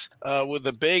books with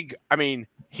the big.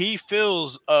 He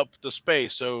fills up the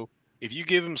space. So if you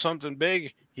give him something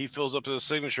big, he fills up the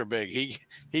signature big.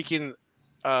 He can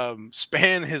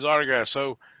span his autograph.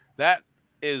 So that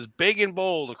is big and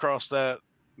bold across that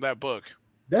book.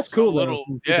 That's cool.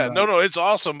 No, it's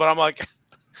awesome. But I'm like,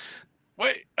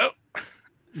 wait,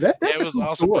 it was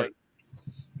awesome. Story.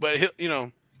 But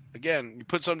he'll, again, you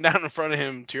put something down in front of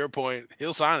him. To your point,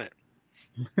 he'll sign it.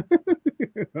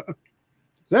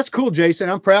 That's cool, Jason.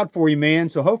 I'm proud for you, man.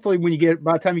 So hopefully,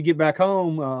 by the time you get back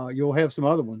home, you'll have some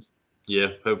other ones.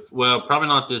 Yeah. Well, probably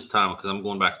not this time, because I'm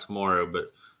going back tomorrow. But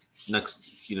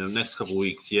next couple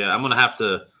weeks, yeah, I'm gonna have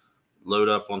to load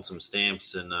up on some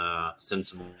stamps and send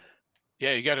some.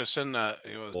 Yeah, you got to send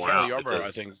Kelly Yarborough, I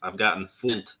think. I've gotten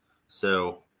full,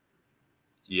 so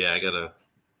yeah, I got to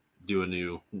do a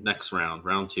new next round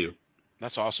 2.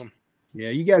 That's awesome. Yeah,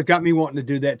 you guys got me wanting to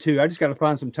do that too. I just got to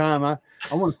find some time. I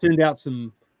want to send out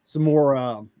some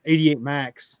more 88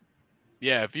 Max.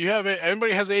 Yeah, if you have it,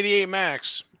 everybody has 88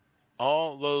 Max.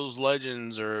 All those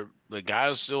legends or the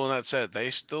guys still in that set,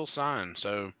 they still sign.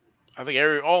 So I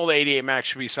think all the 88 Max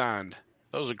should be signed.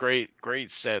 Those are great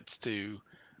sets to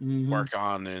work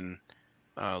on, and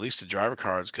at least the driver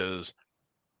cards, because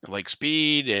Lake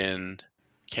Speed and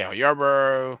Cal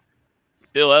Yarborough,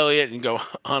 Bill Elliott, and go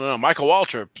on and on. Michael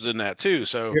Waltrip's in that too.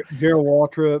 So Darrell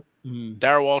Waltrip.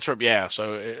 Darrell Waltrip, yeah.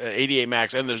 So 88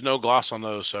 Max, and there's no gloss on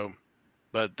those. So,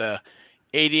 but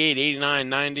 88, 89,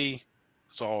 90,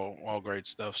 it's all great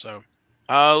stuff. So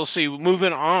let's see.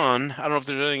 Moving on. I don't know if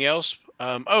there's anything else.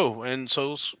 And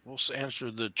so we'll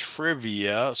answer the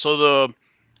trivia. So the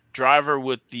driver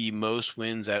with the most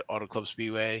wins at Auto Club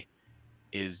Speedway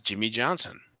is Jimmy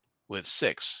Johnson with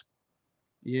 6.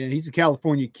 Yeah, he's a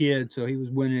California kid, so he was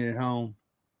winning at home.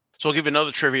 So I'll give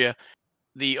another trivia.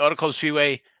 The Auto Club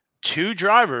Speedway, 2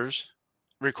 drivers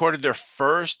recorded their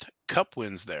first Cup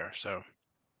wins there. So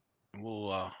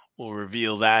we'll we'll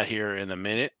reveal that here in a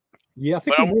minute. Yeah, I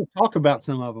think we may have talked about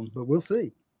some of them, but we'll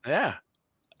see. Yeah.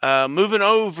 Moving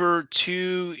over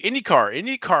to IndyCar.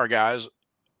 IndyCar, guys,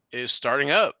 is starting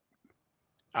up.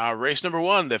 Race number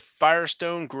 1, the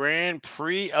Firestone Grand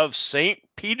Prix of St.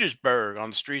 Petersburg on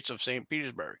the streets of St.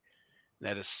 Petersburg.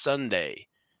 That is Sunday,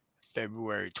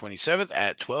 February 27th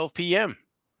at 12 p.m.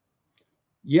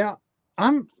 Yeah,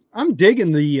 I'm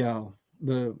digging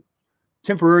the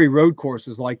temporary road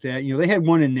courses like that. They had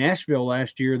one in Nashville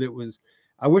last year that was.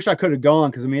 I wish I could have gone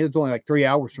because it's only like 3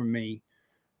 hours from me,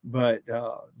 but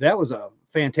that was a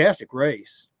fantastic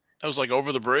race. That was like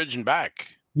over the bridge and back.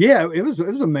 Yeah, it was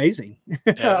amazing.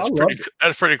 Yeah,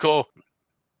 that's pretty cool.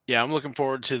 Yeah, I'm looking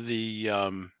forward to the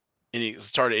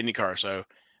start of IndyCar. So,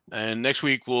 and next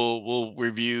week we'll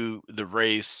review the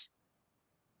race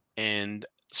and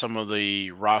some of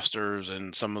the rosters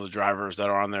and some of the drivers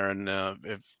that are on there, and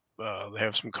if they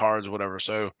have some cards, whatever.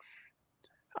 So,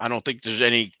 I don't think there's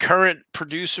any current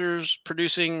producers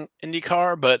producing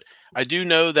IndyCar, but I do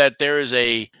know that there is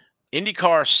a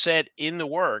IndyCar set in the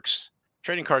works,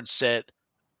 trading card set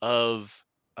of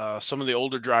some of the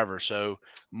older drivers. So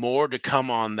more to come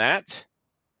on that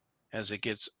as it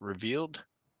gets revealed.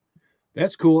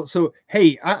 That's cool. So,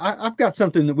 hey, I've got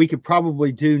something that we could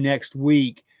probably do next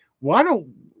week. Why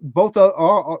don't both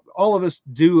all of us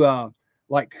do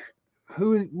like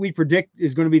who we predict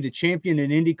is going to be the champion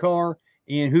in IndyCar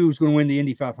and who's going to win the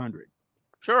Indy 500?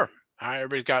 Sure.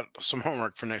 Everybody's got some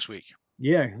homework for next week.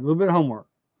 Yeah, a little bit of homework.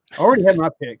 I already have my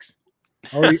picks.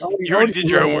 You already did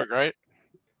your homework, right?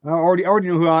 I already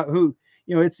know who.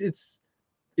 It's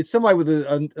somebody with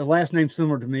a last name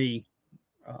similar to me.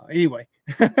 Anyway,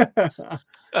 so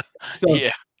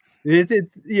yeah, it's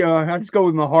I just go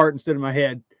with my heart instead of my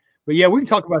head. But yeah, we can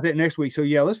talk about that next week. So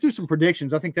yeah, let's do some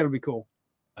predictions. I think that'll be cool.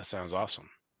 That sounds awesome.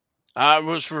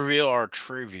 Let's reveal our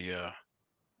trivia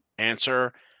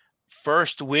answer.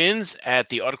 First wins at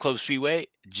the Auto Club Speedway: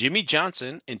 Jimmy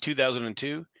Johnson in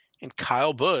 2002 and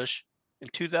Kyle Busch in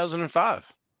 2005.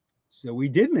 So we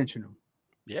did mention them.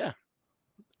 Yeah,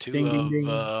 two Ding, of ding, ding.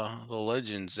 The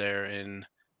legends there in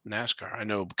NASCAR. I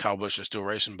know Kyle Busch is still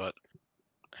racing, but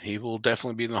he will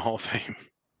definitely be in the Hall of Fame.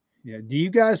 Yeah. Do you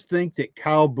guys think that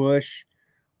Kyle Busch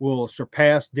will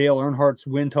surpass Dale Earnhardt's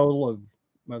win total of,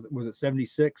 was it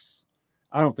 76?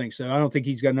 I don't think so. I don't think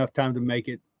he's got enough time to make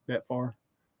it that far.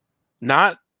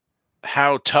 Not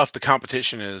how tough the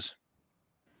competition is.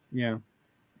 Yeah.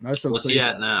 What's he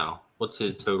at now? What's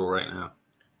his total right now?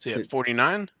 Is he at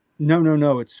 49?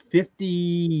 No. It's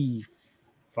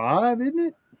 55, isn't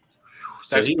it?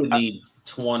 So he would need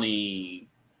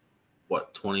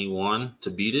 21 to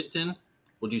beat it then?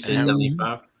 Would you say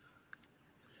 75?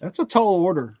 That's a tall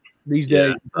order these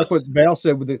days. Like what Val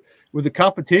said, with the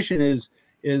competition is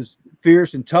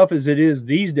fierce and tough as it is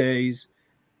these days.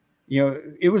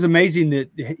 It was amazing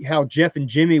that how Jeff and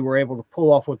Jimmy were able to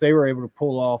pull off what they were able to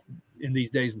pull off in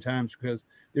these days and times, because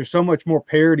there's so much more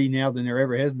parity now than there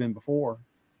ever has been before.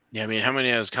 Yeah, I mean, how many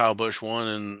has Kyle Busch won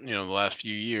in the last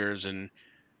few years? And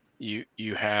you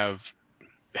have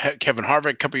Kevin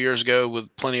Harvick a couple years ago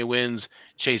with plenty of wins.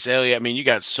 Chase Elliott. I mean, you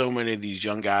got so many of these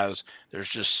young guys. There's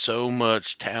just so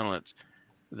much talent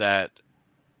that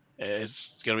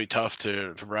it's going to be tough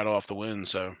to rattle off the wins.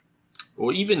 So,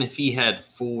 well, even if he had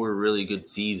 4 really good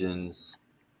seasons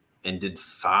and did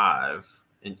 5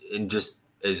 and just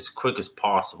as quick as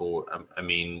possible, I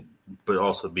mean, but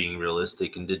also being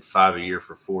realistic, and did 5 a year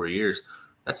for 4 years,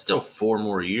 that's still 4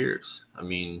 more years. I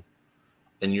mean,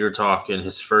 and you're talking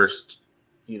his first,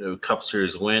 Cup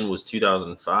Series win was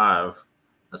 2005.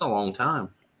 That's a long time.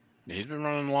 He's been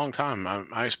running a long time.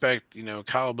 I expect,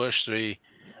 Kyle Busch to be.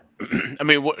 I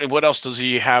mean, what else does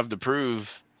he have to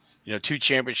prove? 2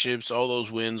 championships, all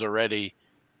those wins already.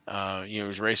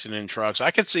 He's racing in trucks.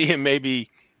 I could see him maybe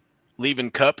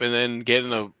leaving Cup and then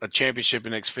getting a championship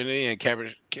in Xfinity and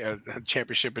a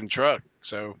championship in truck.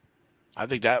 So I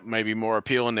think that may be more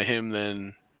appealing to him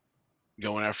than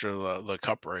going after the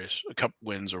Cup race, Cup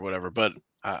wins or whatever. But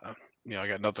I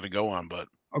got nothing to go on. But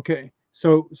okay,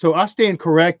 so I stand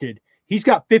corrected. He's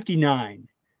got 59.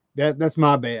 That's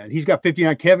my bad. He's got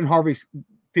 59. Kevin Harvick's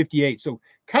 58. So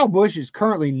Kyle Busch is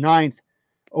currently 9th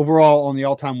overall on the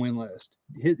all-time win list.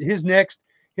 His next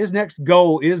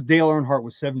goal is Dale Earnhardt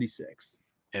with 76.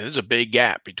 Yeah, there's a big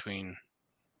gap between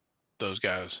those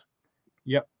guys.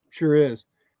 Yep, sure is.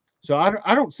 So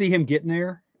I don't see him getting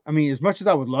there. I mean, as much as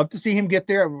I would love to see him get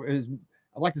there, I'd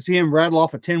like to see him rattle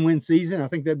off a 10-win season. I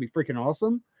think that'd be freaking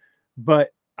awesome. But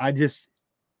I just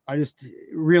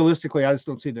realistically, I just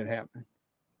don't see that happening.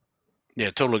 Yeah,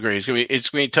 totally agree. It's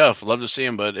gonna be tough. Love to see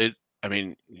him, but there's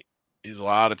a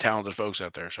lot of talented folks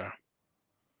out there. So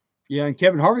Yeah, and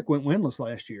Kevin Harvick went winless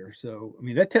last year. So I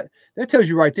mean that tells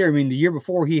you right there. I mean, the year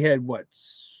before he had what?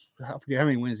 I forget how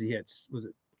many wins he had. Was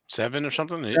it 7 or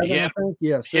something? 7? He I think.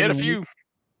 Yeah, he had a 7 wins. few.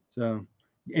 So,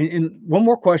 and one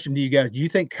more question to you guys: do you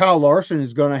think Kyle Larson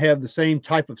is going to have the same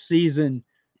type of season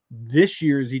this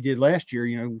year as he did last year?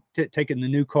 You know, taking the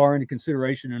new car into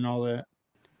consideration and all that.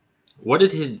 What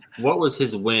was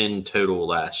his win total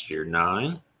last year?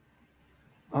 9?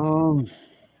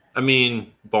 I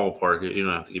mean, ballpark. You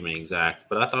don't have to give me exact,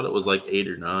 but I thought it was like 8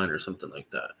 or 9 or something like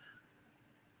that.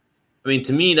 I mean,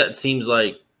 to me, that seems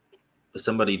like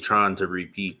somebody trying to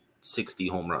repeat 60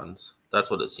 home runs.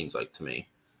 That's what it seems like to me.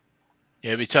 Yeah,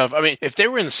 it'd be tough. I mean, if they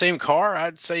were in the same car,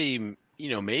 I'd say,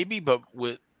 maybe, but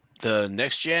with the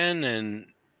next gen and,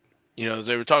 as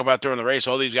they were talking about during the race,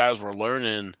 all these guys were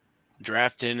learning,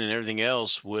 drafting and everything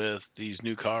else with these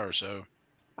new cars. So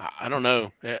I don't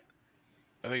know.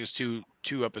 I think it's too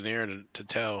up in the air to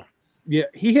tell. Yeah,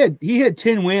 he had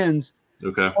 10 wins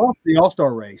off the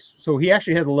All-Star race. So he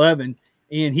actually had 11,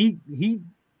 and he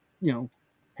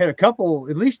had a couple,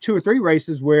 at least 2 or 3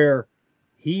 races where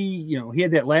he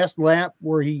had that last lap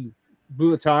where he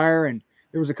blew a tire, and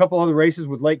there was a couple other races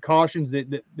with late cautions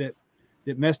that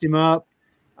messed him up.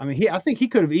 I mean, I think he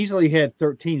could have easily had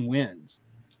 13 wins.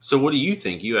 So what do you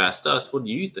think? You asked us. What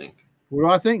do you think? What do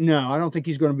I think? No, I don't think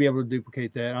he's going to be able to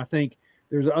duplicate that. I think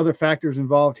there's other factors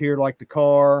involved here, like the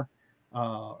car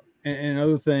and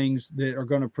other things that are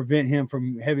going to prevent him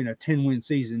from having a 10-win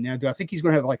season. Now, do I think he's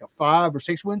going to have like a 5 or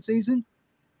 6-win season?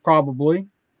 Probably.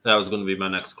 That was going to be my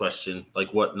next question.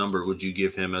 Like, what number would you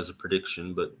give him as a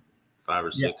prediction? But 5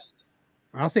 or 6?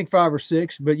 I think 5 or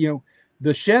 6. But,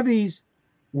 the Chevys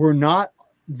were not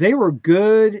 – they were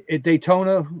good at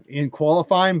Daytona in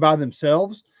qualifying by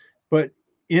themselves. But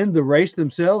in the race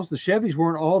themselves, the Chevys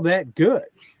weren't all that good.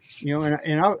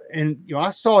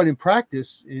 I saw it in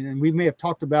practice, and we may have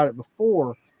talked about it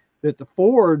before, that the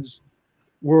Fords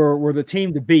were the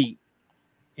team to beat.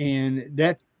 And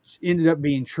that ended up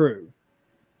being true.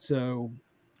 So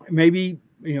maybe,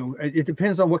 it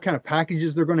depends on what kind of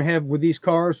packages they're going to have with these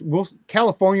cars.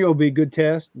 California will be a good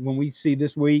test when we see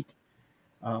this week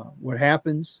what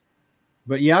happens.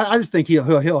 But yeah, I just think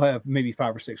he'll have maybe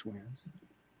 5 or 6 wins.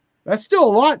 That's still a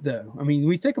lot, though. I mean,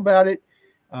 we think about it.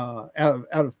 Out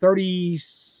of 30,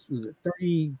 was it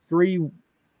 33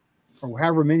 or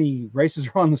however many races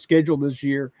are on the schedule this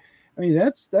year? I mean,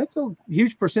 that's a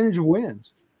huge percentage of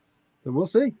wins. So we'll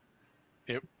see.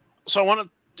 Yep. So I wanted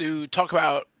to talk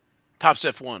about Topps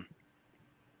F1.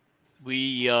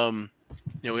 We,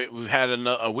 we've had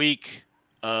a week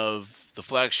of the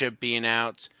flagship being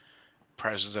out.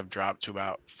 Prices have dropped to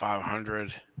about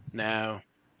 500 now.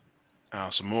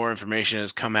 Some more information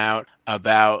has come out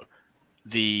about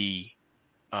the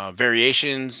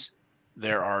variations.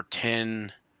 There are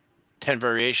 10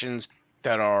 variations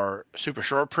that are super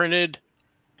short printed.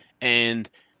 And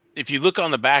if you look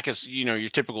on the back, it's, your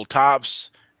typical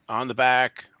Topps on the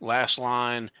back, last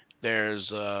line,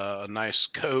 there's a nice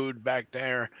code back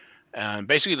there. And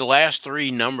basically the last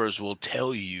 3 numbers will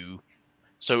tell you.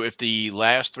 So if the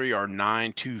last 3 are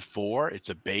 924, it's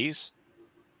a base.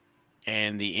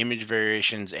 And the image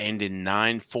variations end in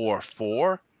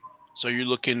 944. So you're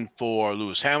looking for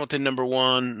Lewis Hamilton, number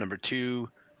 1, number 2,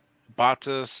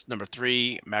 Bottas, number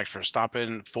 3, Max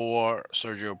Verstappen, 4,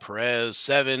 Sergio Perez,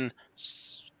 7,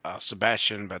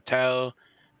 Sebastian Vettel,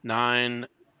 9,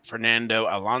 Fernando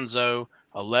Alonso,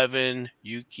 11,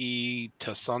 Yuki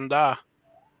Tsunoda,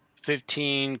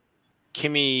 15,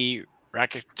 Kimi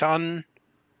Räikkönen,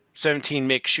 17,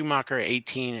 Mick Schumacher,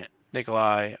 18,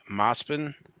 Nikolai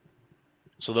Mazepin.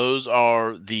 So those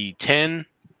are the 10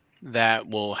 that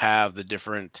will have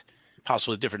the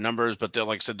possibly different numbers, but they're,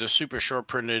 like I said, they're super short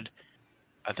printed.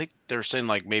 I think they're saying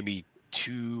like maybe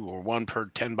 2 or 1 per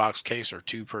 10 box case or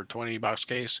 2 per 20 box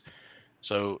case.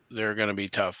 So they're going to be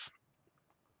tough.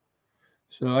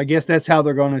 So I guess that's how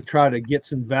they're going to try to get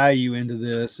some value into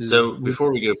this. So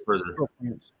before we go further,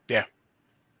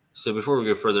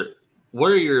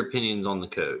 what are your opinions on the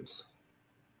codes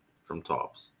from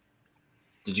Topps?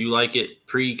 Did you like it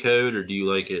pre-code, or do you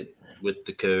like it with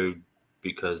the code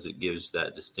because it gives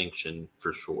that distinction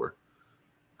for sure?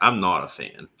 I'm not a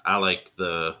fan. I like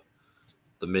the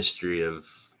mystery of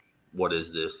what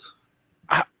is this.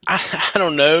 I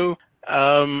don't know.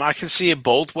 I can see it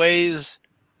both ways.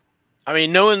 I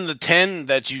mean, knowing the 10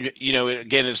 that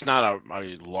again, it's not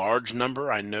a large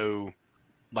number. I know,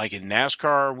 like in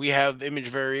NASCAR, we have image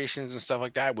variations and stuff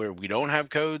like that where we don't have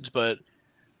codes, but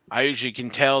I usually can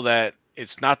tell that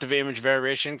it's not the image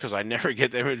variation because I never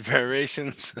get the image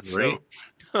variations. Right.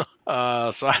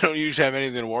 So I don't usually have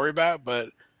anything to worry about. But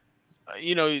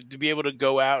to be able to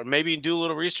go out and maybe do a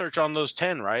little research on those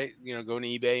 10, right? Go to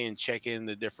eBay and check in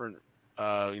the different,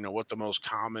 what the most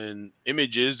common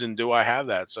image is, and do I have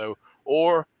that? So,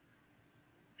 or,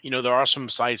 there are some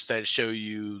sites that show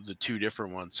you the two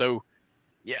different ones. So,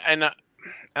 yeah, and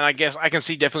I guess I can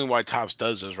see definitely why Topps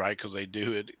does this, right? Because they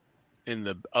do it in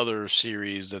the other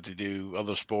series that they do,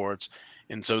 other sports,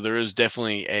 and so there is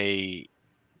definitely a,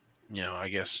 I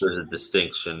guess, There's a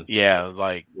distinction. Yeah,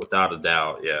 like without a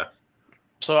doubt. Yeah.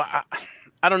 So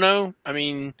I don't know. I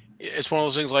mean, it's one of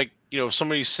those things like, if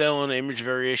somebody's selling an image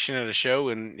variation at a show,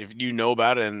 and if you know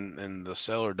about it and the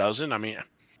seller doesn't, I mean,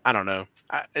 I don't know.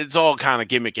 It's all kind of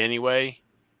gimmick anyway.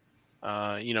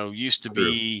 Used to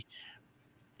be,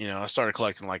 I started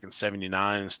collecting like in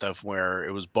 '79 and stuff, where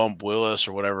it was Bump Willis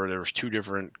or whatever. There was two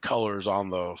different colors on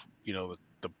the,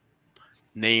 the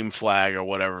name flag or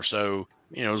whatever. So,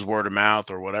 it was word of mouth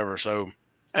or whatever. So,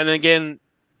 and then again,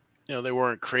 they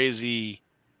weren't crazy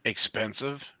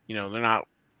expensive. They're not,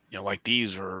 like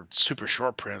these are super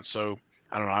short print. So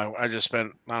I don't know. I just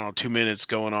spent, 2 minutes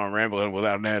going on rambling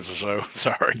without an answer. So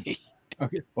sorry.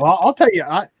 Okay. Well, I'll tell you,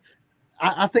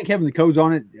 I think having the codes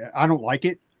on it, I don't like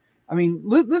it. I mean,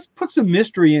 let's put some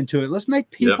mystery into it. Let's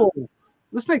make people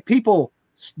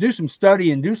do some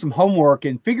study and do some homework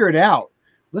and figure it out.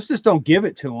 Let's just don't give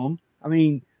it to them. I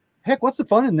mean, heck, what's the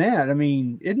fun in that? I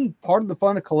mean, isn't part of the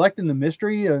fun of collecting the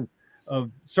mystery of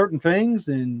certain things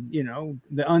and,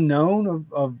 the unknown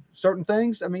of certain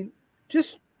things? I mean,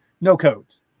 just no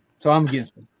codes. So I'm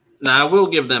against them. Now, I will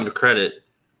give them credit.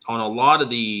 On a lot of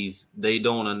these, they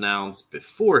don't announce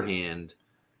beforehand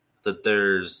that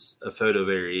there's a photo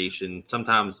variation.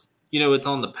 Sometimes, it's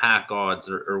on the pack odds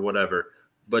or whatever,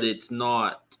 but it's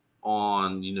not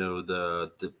on,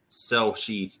 the sell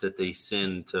sheets that they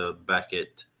send to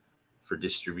Beckett for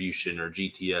distribution or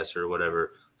GTS or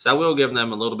whatever. So I will give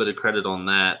them a little bit of credit on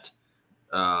that,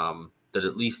 that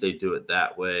at least they do it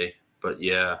that way. But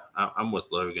yeah, I'm with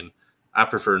Logan. I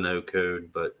prefer no code,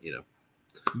 but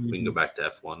we can go back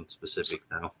to F1 specific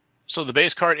now. So the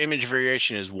base card image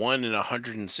variation is 1 in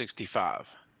 165.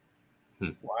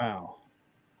 Wow.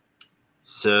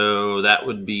 So that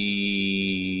would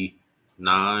be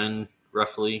 9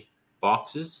 roughly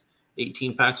boxes,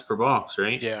 18 packs per box,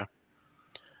 right? Yeah.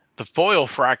 The foil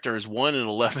fractor is 1 in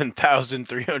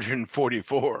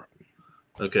 11,344.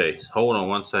 Okay, hold on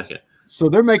 1 second. So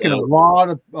they're making a lot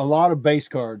of base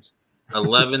cards.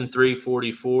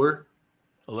 11,344.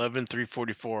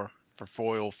 11,344 for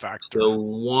foil factor. So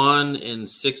 1 in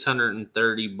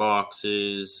 630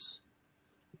 boxes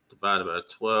divided by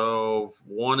 12.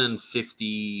 1 in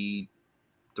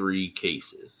 53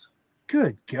 cases.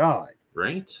 Good God!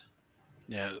 Right?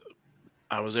 Yeah,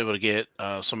 I was able to get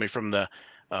somebody from the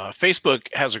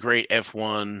Facebook has a great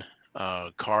F1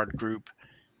 card group,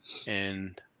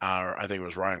 and I think it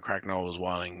was Ryan Cracknell was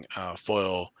wanting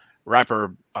foil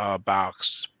wrapper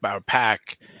box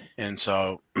pack, and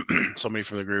so somebody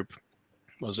from the group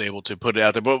was able to put it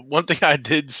out there. But one thing I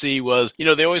did see was,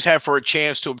 they always have for a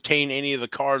chance to obtain any of the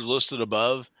cards listed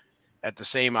above at the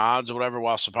same odds or whatever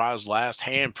while supplies last.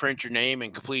 Hand print your name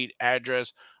and complete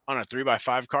address on a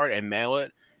 3x5 card and mail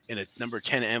it in a number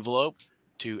 10 envelope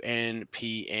to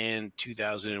NPN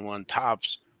 2001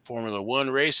 Topps Formula One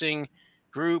Racing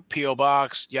Group, P.O.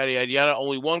 Box, yada, yada, yada.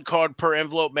 Only one card per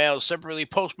envelope, mailed separately,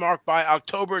 postmarked by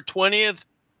October 20th,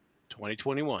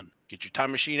 2021. Get your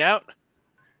time machine out.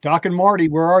 Doc and Marty,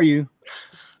 where are you?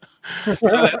 So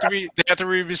they have to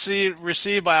be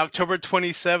received by October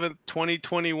 27th,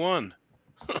 2021.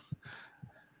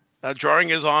 That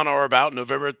drawing is on or about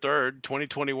November 3rd,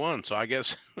 2021. So I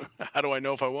guess, how do I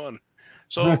know if I won?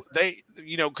 So they,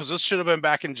 because this should have been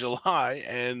back in July,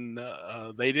 and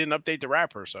they didn't update the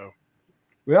wrapper. So,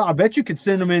 well, I bet you could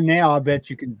send them in now. I bet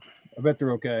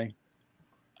they're okay.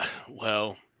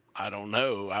 Well, I don't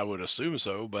know. I would assume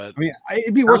so, but I mean,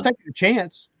 it'd be worth taking a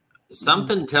chance.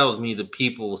 Something tells me the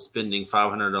people spending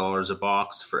 $500 a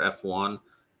box for F1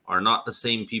 are not the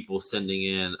same people sending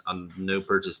in a no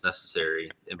purchase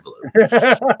necessary envelope.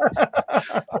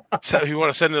 So if you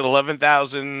want to send it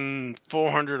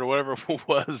 11,400 or whatever it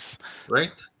was,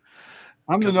 right?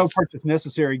 I'm the no purchase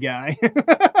necessary guy.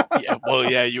 Yeah, well,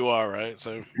 yeah, you are, right?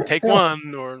 So take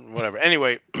one or whatever.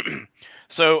 Anyway,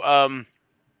 so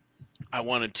I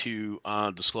wanted to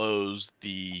disclose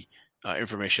the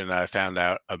information that I found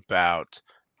out about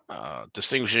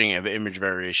distinguishing of image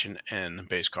variation and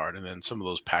base card, and then some of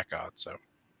those pack odds. So,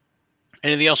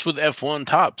 anything else with F1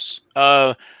 Topps?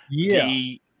 Yeah.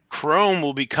 The Chrome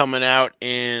will be coming out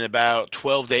in about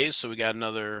 12 days, so we got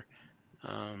another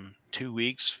 2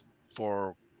 weeks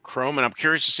for Chrome, and I'm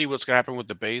curious to see what's going to happen with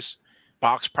the base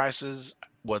box prices.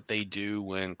 what they do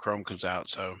when Chrome comes out.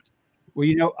 So,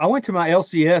 Well, I went to my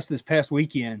LCS this past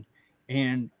weekend,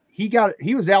 and he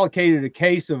was allocated a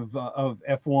case of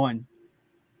F1,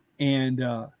 and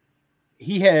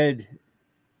he had,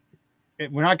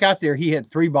 when I got there, he had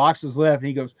 3 boxes left, and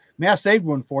he goes, "Man, I saved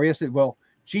one for you." I said, "Well,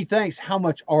 gee, thanks. How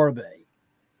much are they?"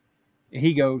 And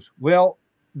he goes, "Well,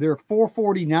 they're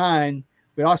 $449,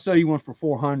 but I'll sell you one for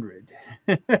 $400."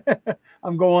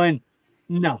 I'm going,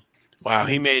 no. wow,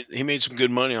 he made some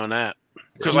good money on that,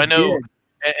 because He I know,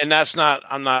 did. and that's not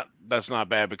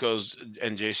bad, because,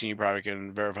 and Jason, you probably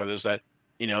can verify this, that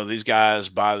these guys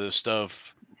buy this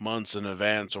stuff months in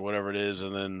advance or whatever it is,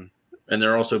 and then And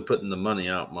they're also putting the money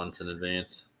out months in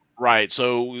advance. right.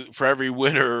 So for every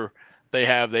winner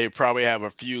they probably have a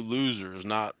few losers,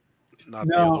 not the other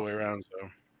No, way around. So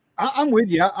I'm with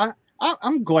you.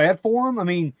 I'm glad for them. I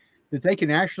mean, that they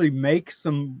can actually make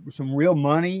some real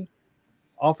money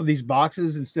off of these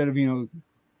boxes instead of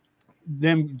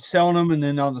them selling them, and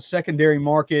then on the secondary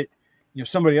market,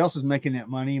 somebody else is making that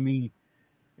money. I mean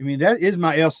that is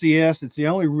my LCS. It's the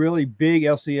only really big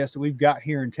LCS that we've got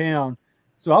here in town.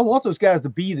 So I want those guys to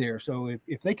be there. So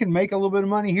if they can make a little bit of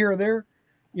money here or there,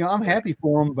 I'm happy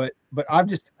for them. But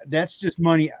that's just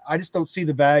money. I just don't see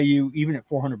the value even at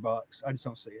 $400. I just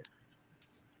don't see it.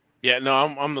 yeah, no,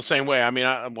 I'm the same way. I mean,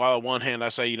 while on one hand I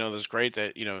say that's great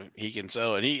that he can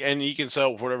sell, and he can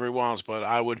sell for whatever he wants, but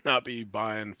I would not be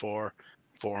buying for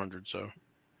 400. So,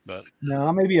 but No,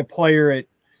 I may be a player at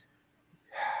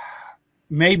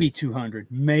maybe 200,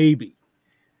 maybe.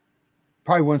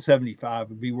 Probably 175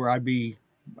 would be where I'd be.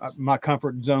 My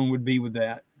comfort zone would be with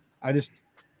that. I just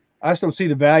don't see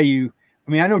the value.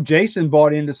 I mean, I know Jason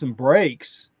bought into some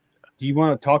breaks. Do you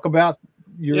want to talk about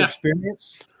your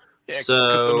experience? yeah,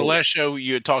 because in the last show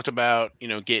you had talked about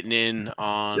getting in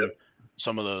on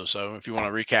some of those. So if you want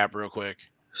to recap real quick.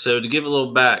 So to give a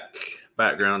little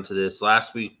background to this,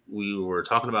 last week we were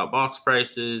talking about box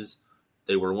prices.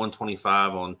 They were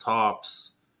 125 on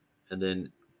tops, and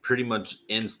then pretty much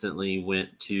instantly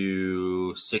went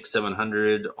to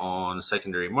 600-700 on the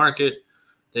secondary market.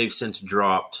 They've since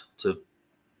dropped to,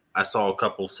 I saw a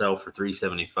couple sell for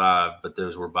 375, but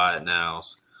those were buy it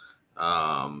nows.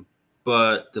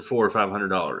 But the $400 or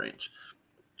 $500 range.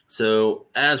 So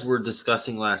as we're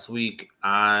discussing last week,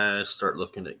 I start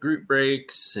looking at group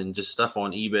breaks and just stuff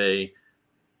on eBay,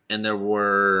 and there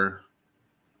were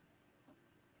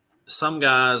some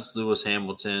guys, Lewis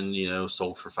Hamilton,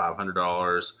 sold for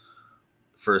 $500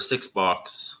 for a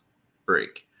 6-box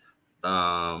break.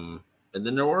 And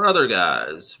then there were other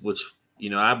guys, which,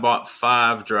 I bought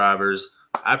 5 drivers.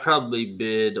 I probably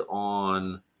bid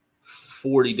on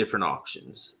 40 different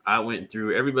auctions. I went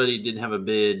through, everybody didn't have a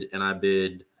bid, and I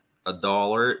bid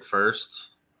 $1 at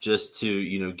first just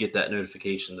to, get that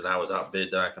notification that I was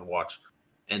outbid that I can watch.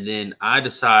 And then I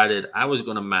decided I was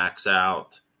going to max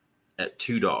out at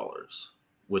 $2,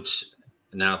 which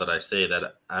now that I say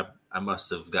that, I must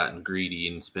have gotten greedy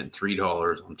and spent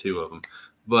 $3 on 2 of them.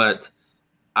 But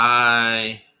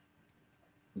I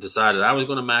decided I was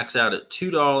going to max out at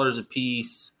 $2 a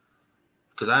piece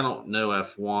because I don't know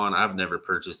F1. I've never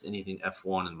purchased anything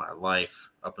F1 in my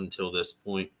life up until this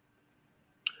point.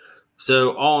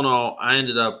 So all in all, I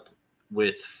ended up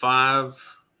with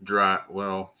 5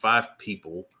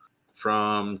 people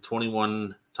from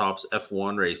 21 Tops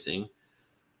F1 Racing,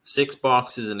 6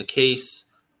 boxes in a case.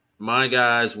 My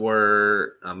guys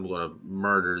were, I'm going to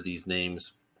murder these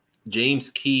names, James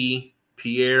Key,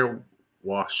 Pierre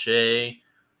Wache,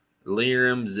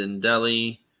 Liam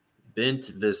Zindelli,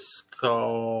 Bent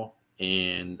Viscal,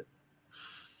 and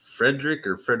Frederic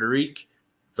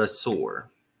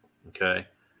Vasseur. Okay.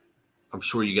 I'm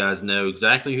sure you guys know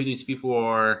exactly who these people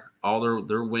are, all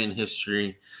their win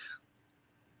history.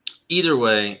 Either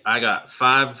way, I got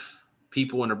 5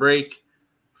 people in a break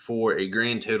for a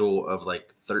grand total of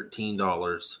like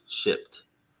 $13 shipped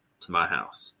to my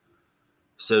house.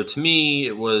 So to me,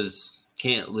 it was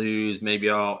can't lose. Maybe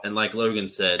and like Logan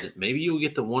said, maybe you'll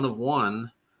get the one of one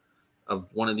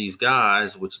of these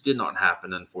guys, which did not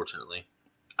happen, unfortunately.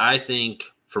 I think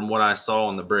from what I saw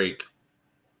on the break,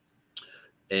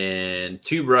 and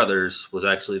Two Brothers was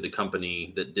actually the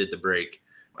company that did the break,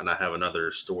 and I have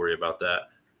another story about that.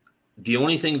 The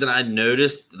only thing that I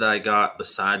noticed that I got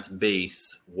besides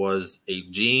base was a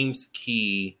James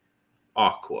Key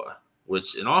Aqua,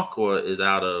 which an Aqua is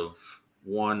out of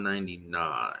 $199,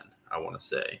 I want to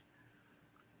say.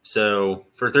 So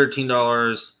for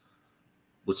 $13,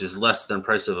 which is less than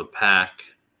price of a pack,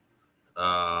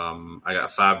 I got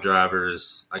 5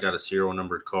 drivers. I got a serial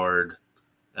numbered card,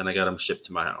 and I got them shipped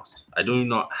to my house. I do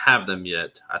not have them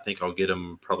yet. I think I'll get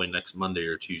them probably next Monday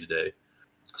or Tuesday.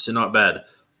 So not bad.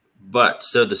 But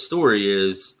so the story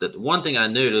is that one thing I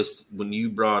noticed when you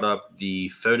brought up the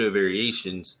photo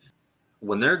variations,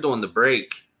 when they're doing the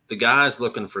break, the guy's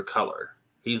looking for color.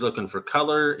 He's looking for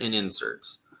color and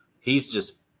inserts. He's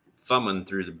just thumbing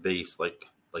through the base like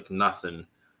nothing.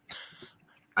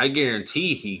 I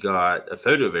guarantee he got a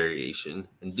photo variation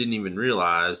and didn't even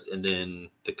realize, and then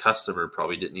the customer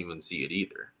probably didn't even see it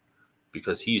either,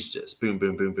 because he's just boom,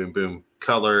 boom, boom, boom, boom,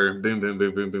 color, boom, boom,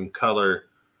 boom, boom, boom, color.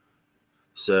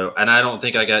 So, and I don't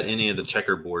think I got any of the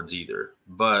checkerboards either,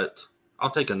 but I'll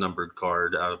take a numbered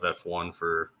card out of F1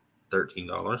 for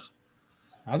 $13.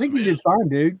 I think you did fine,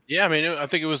 dude. Yeah, I mean, I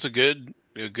think it was a good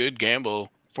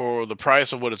gamble for the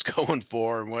price of what it's going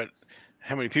for and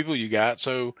how many people you got.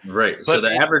 So right. So the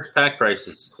average pack price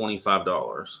is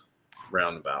 $25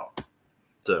 roundabout.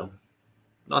 So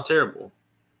not terrible.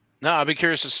 No, I'd be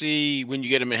curious to see when you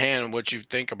get them in hand what you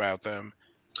think about them.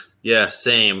 Yeah,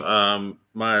 same.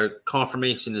 My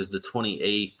confirmation is the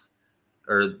 28th,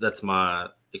 or that's my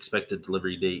expected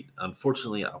delivery date.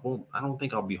 Unfortunately, I don't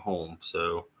think I'll be home.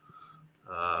 So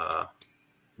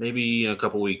maybe in a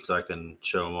couple weeks I can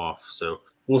show them off. So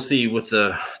we'll see with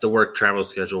the work travel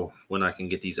schedule when I can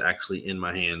get these actually in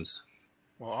my hands.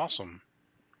 Well, awesome.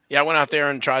 Yeah, I went out there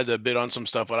and tried to bid on some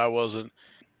stuff, but I wasn't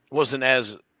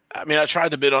as. I mean, I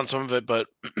tried to bid on some of it, but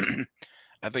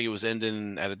I think it was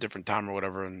ending at a different time or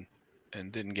whatever, and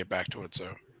didn't get back to it. So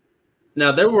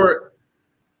now there were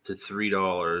to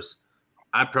 $3.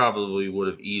 I probably would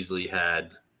have easily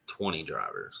had 20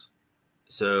 drivers.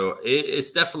 So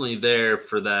it's definitely there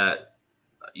for that.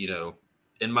 You know,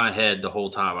 in my head the whole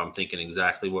time I'm thinking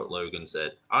exactly what Logan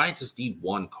said. I just need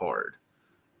one card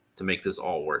to make this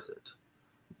all worth it.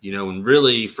 You know, and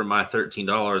really for my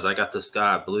 $13, I got the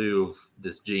sky blue of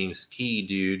this James Key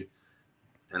dude,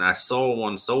 and I saw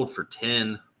one sold for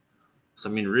 10. So,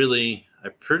 I mean, really, I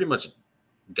pretty much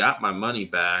got my money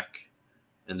back,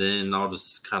 and then I'll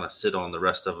just kind of sit on the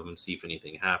rest of them and see if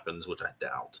anything happens, which I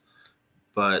doubt.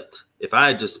 But if I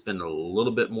had just spent a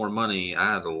little bit more money,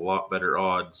 I had a lot better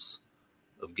odds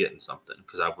of getting something,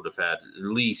 because I would have had at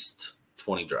least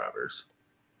 20 drivers.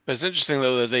 But it's interesting,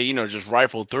 though, that they, just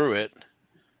rifled through it.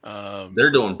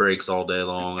 They're doing breaks all day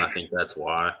long. I think that's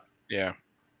why. Yeah.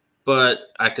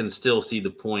 But I can still see the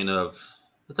point of,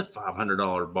 it's a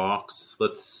 $500 box.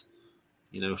 Let's,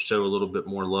 show a little bit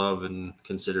more love and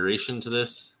consideration to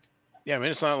this. Yeah, I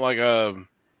mean, it's not like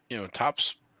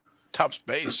Topps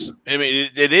base. I mean,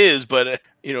 it is, but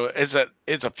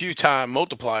it's a few time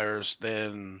multipliers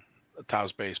than a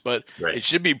Topps base, but right. It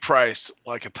should be priced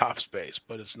like a Topps base,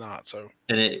 but it's not. So,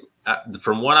 and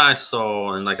from what I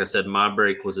saw, and like I said, my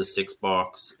break was a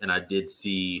 6-box, and I did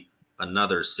see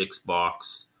another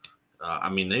 6-box.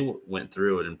 I mean, they went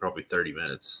through it in probably 30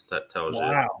 minutes. That tells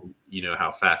you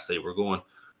how fast they were going.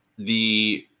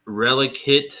 The relic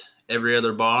hit every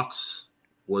other box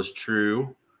was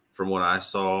true from what I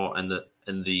saw, and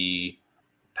the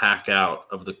pack out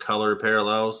of the color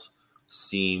parallels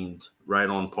seemed right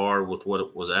on par with what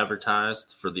it was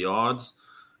advertised for the odds.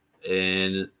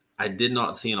 And I did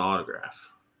not see an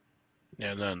autograph.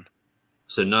 Yeah, none.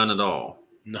 So none at all.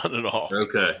 None at all.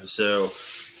 Okay, so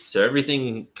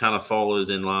everything kind of falls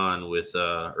in line with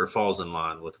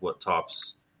what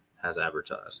Topps has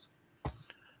advertised.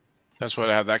 That's why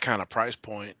I have that kind of price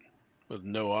point with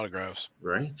no autographs.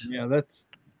 Right. Yeah, that's,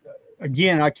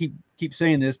 again, I keep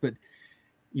saying this, but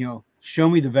show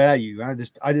me the value. I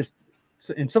just,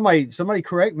 and somebody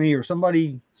correct me, or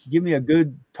somebody give me a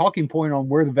good talking point on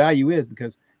where the value is,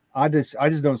 because I just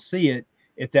don't see it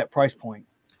at that price point.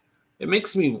 It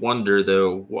makes me wonder,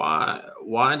 though,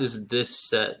 why does this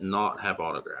set not have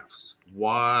autographs?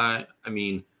 Why? I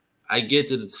mean, I get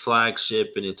that it's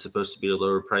flagship and it's supposed to be a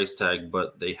lower price tag,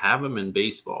 but they have them in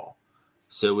baseball.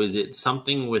 So is it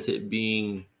something with it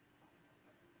being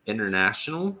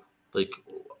international? Like,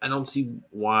 I don't see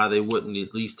why they wouldn't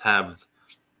at least have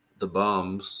the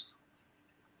bums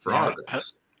for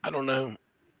autographs. I don't know.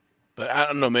 But I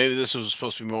don't know. Maybe this was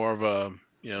supposed to be more of a,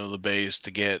 the base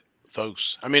to get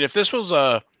folks. I mean, if this was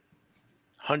a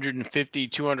 $150,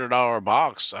 $200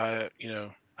 box, I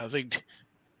think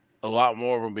a lot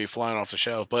more would be flying off the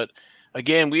shelf. But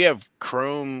again, we have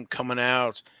Chrome coming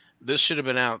out. This should have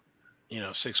been out,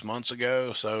 6 months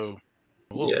ago. So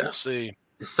we'll see.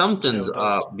 Something's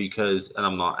up, because, and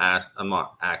I'm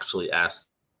not actually asking,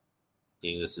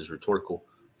 this is rhetorical.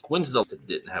 When's the that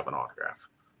didn't have an autograph?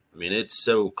 I mean, it's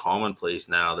so commonplace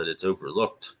now that it's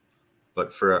overlooked.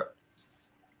 But for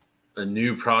a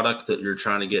new product that you're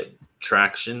trying to get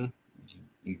traction,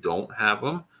 you don't have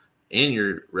them, and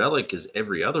your relic is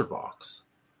every other box.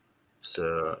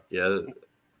 So yeah,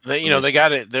 they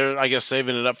got it. They're, I guess,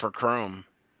 saving it up for Chrome.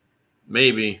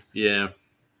 Maybe, yeah.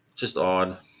 Just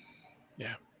odd.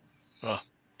 Yeah. Well,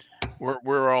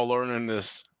 we're all learning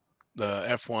this, the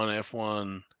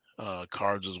F1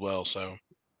 cards as well. So,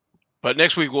 but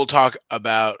next week we'll talk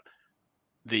about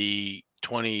the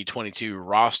 2022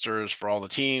 rosters for all the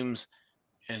teams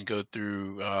and go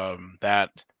through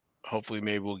that. Hopefully,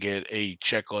 maybe we'll get a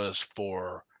checklist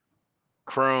for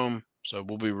Chrome. So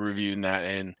we'll be reviewing that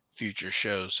in future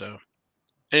shows. So,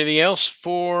 anything else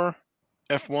for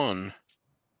F1?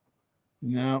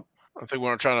 No. I think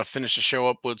we're trying to finish the show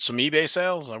up with some eBay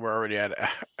sales. We're already at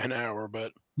an hour,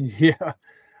 but Yeah.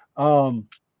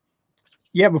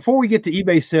 Yeah. Before we get to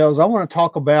eBay sales, I want to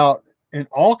talk about an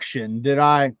auction that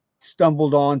I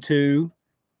stumbled onto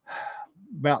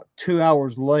about 2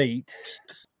 hours late.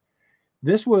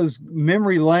 This was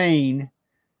Memory Lane.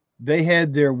 They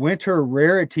had their winter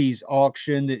rarities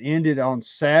auction that ended on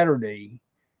Saturday.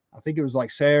 I think it was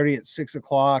like Saturday at 6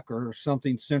 o'clock or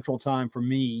something Central Time for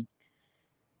me.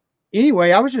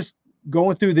 Anyway, I was just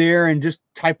going through there and just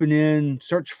typing in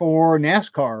search for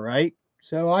NASCAR, right?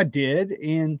 So I did,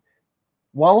 and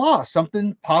voila,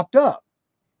 something popped up.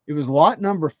 It was lot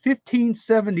number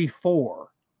 1574,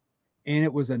 and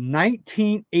it was a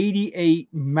 1988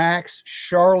 Max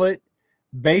Charlotte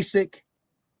basic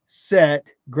set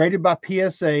graded by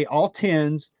PSA, all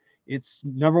 10s. It's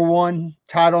number one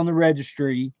tied on the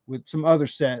registry with some other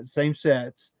sets, same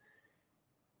sets.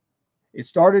 It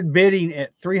started bidding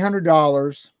at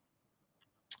 $300,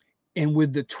 and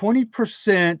with the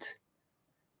 20%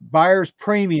 buyer's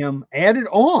premium added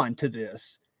on to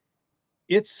this,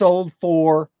 it sold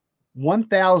for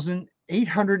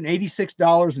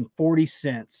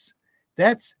 $1,886.40.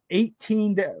 That's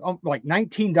like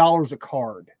 $19 a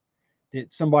card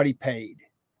that somebody paid.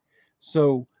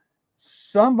 So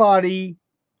somebody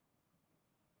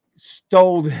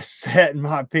stole this set, in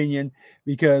my opinion,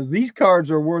 because these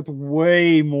cards are worth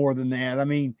way more than that. I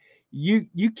mean,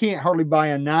 you can't hardly buy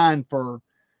a 9 for,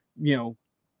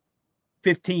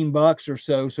 $15 or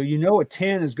so. So a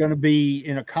 10 is going to be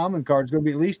in a common card. It's going to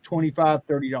be at least $25,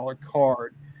 $30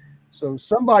 card. So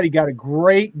somebody got a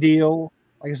great deal.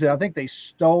 Like I said, I think they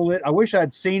stole it. I wish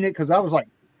I'd seen it because I was like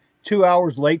 2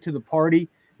 hours late to the party,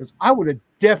 because I would have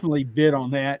definitely bid on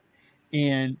that.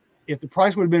 And if the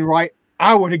price would have been right,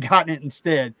 I would have gotten it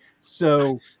instead.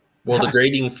 So, well, the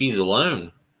grading fees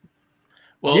alone.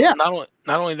 Well, yeah. Not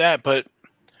only that, but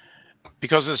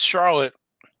because it's Charlotte,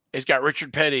 it's got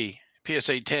Richard Petty,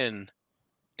 PSA 10,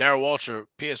 Darrell Waltrip,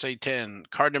 PSA 10,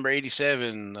 card number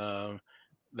 87, the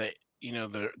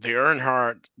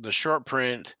Earnhardt, the short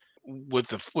print with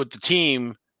the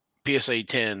team, PSA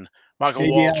 10, Michael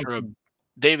Waltrip,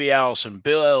 Davey Allison,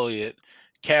 Bill Elliott,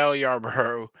 Cal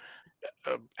Yarborough,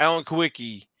 Alan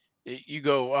Kawicki. You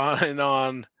go on and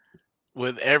on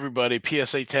with everybody.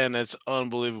 PSA 10, that's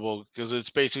unbelievable because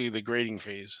it's basically the grading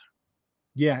fees.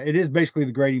 Yeah, it is basically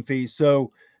the grading fees.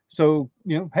 So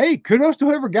hey, kudos to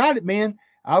whoever got it, man.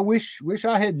 I wish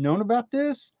I had known about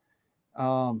this.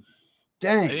 Dang.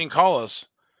 They didn't call us.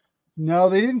 No,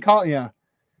 they didn't call. Yeah.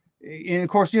 And of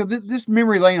course, this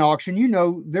Memory Lane auction,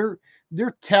 they're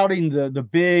touting the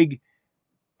big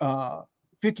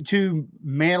 52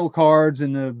 mantle cards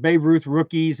and the Babe Ruth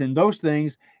rookies and those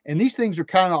things. And these things are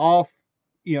kind of off,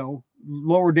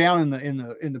 lower down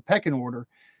in the pecking order.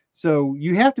 So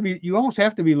you almost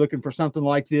have to be looking for something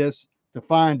like this to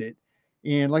find it.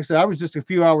 And like I said, I was just a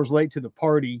few hours late to the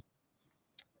party,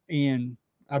 and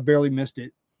I barely missed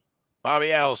it.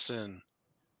 Bobby Allison,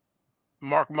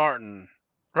 Mark Martin,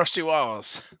 Rusty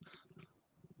Wallace.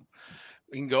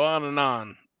 We can go on and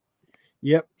on.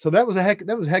 Yep. So that was a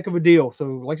heck of a deal. So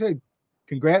like I said,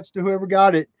 congrats to whoever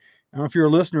got it. I don't know if you're a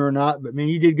listener or not, but man,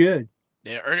 you did good.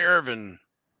 Yeah, Ernie Irvan.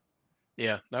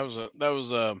 Yeah, that was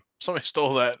somebody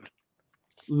stole that.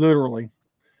 Literally.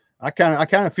 I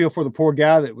kind of feel for the poor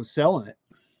guy that was selling it.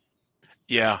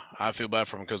 Yeah, I feel bad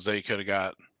for him because they could have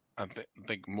got, I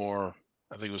think more.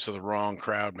 I think it was to the wrong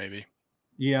crowd, maybe.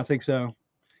 Yeah, I think so.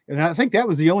 And I think that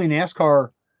was the only NASCAR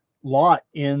lot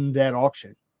in that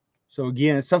auction. So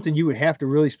again, it's something you would have to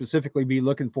really specifically be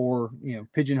looking for,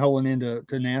 pigeonholing into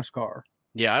NASCAR.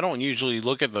 Yeah, I don't usually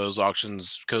look at those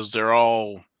auctions because they're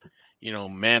all,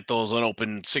 mantles,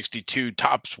 unopened 62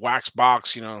 tops, wax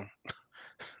box,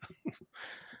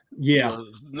 Yeah.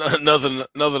 Nothing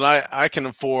I can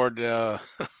afford.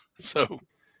 So.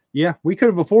 Yeah, we could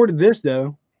have afforded this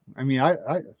though. I mean, I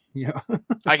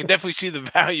I can definitely see the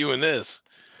value in this.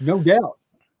 No doubt.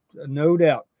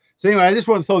 So anyway, I just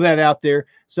want to throw that out there.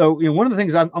 So, one of the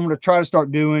things I'm going to try to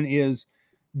start doing is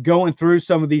going through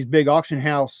some of these big auction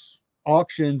house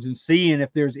auctions and seeing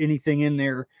if there's anything in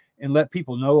there and let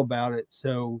people know about it.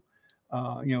 So,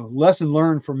 lesson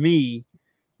learned for me.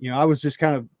 I was just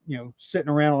kind of, sitting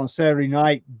around on a Saturday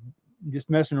night, just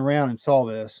messing around and saw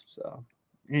this. So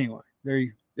anyway,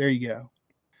 there you go.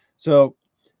 So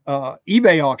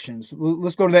eBay auctions.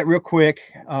 Let's go to that real quick.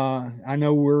 I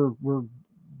know we're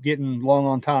getting long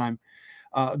on time.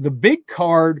 The big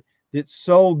card that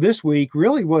sold this week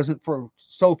really wasn't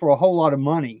sold for a whole lot of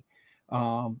money.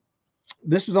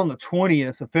 This was on the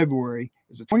 20th of February.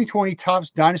 It was a 2020 Topps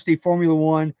Dynasty Formula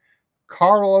One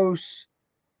Carlos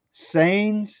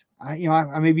Sainz.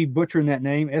 I may be butchering that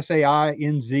name.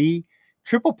 Sainz.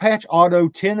 Triple patch auto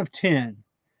 10 of 10.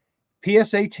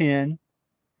 PSA 10.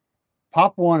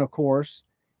 Pop 1, of course.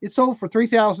 It sold for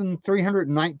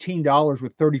 $3,319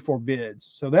 with 34 bids.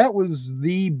 So that was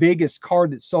the biggest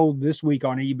card that sold this week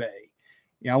on eBay.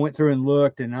 I went through and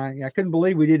looked, and I couldn't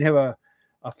believe we didn't have a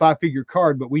 5-figure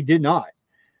card, but we did not.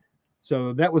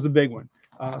 So that was a big one.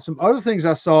 Some other things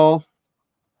I saw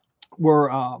were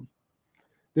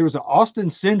there was an Austin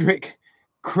Cindric,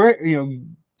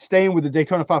 staying with the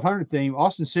Daytona 500 theme,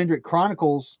 Austin Cindric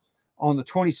Chronicles on the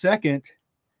 22nd.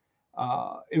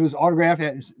 It was autographed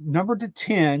at numbered to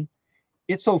 10.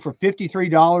 It sold for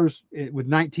 $53 with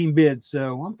 19 bids.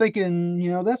 So I'm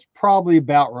thinking, that's probably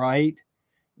about right.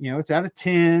 It's out of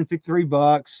 10,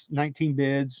 $53, 19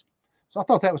 bids. So I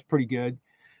thought that was pretty good.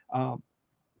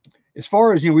 As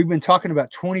far as, we've been talking about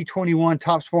 2021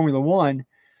 Topps Formula One,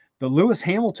 the Lewis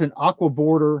Hamilton Aqua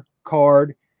Border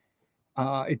card.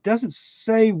 It doesn't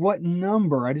say what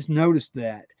number. I just noticed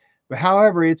that. But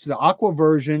however, it's the Aqua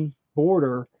version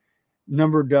border,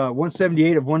 numbered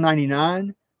 178 of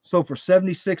 199, sold for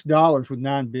 $76 with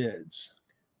 9 bids.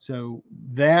 So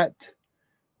that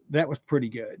was pretty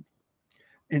good.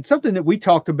 And something that we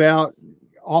talked about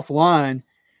offline,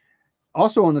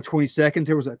 also on the 22nd,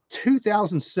 there was a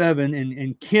 2007,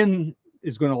 and Ken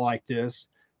is going to like this,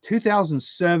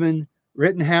 2007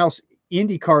 Rittenhouse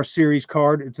IndyCar Series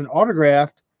card. It's an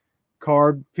autographed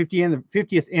card,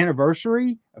 50th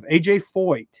anniversary of AJ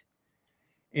Foyt.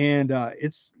 And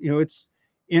it's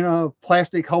in a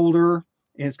plastic holder,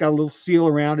 and it's got a little seal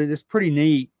around it. It's pretty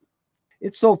neat.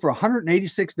 It sold for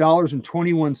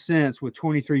 $186.21 with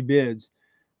 23 bids.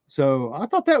 So I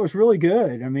thought that was really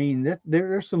good. I mean,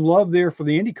 there's some love there for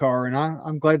the IndyCar, and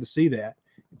I'm glad to see that.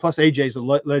 Plus, AJ's a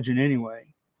legend anyway.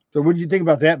 So what did you think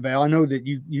about that, Val? I know that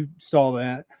you saw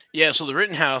that. Yeah, so the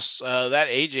Rittenhouse, that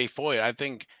AJ Foyt, I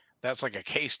think that's like a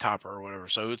case topper or whatever.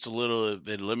 So it's a little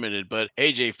bit limited. But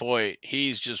AJ Foyt,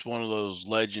 he's just one of those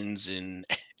legends in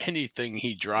anything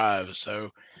he drives.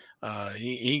 So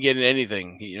he can get in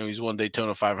anything. He's won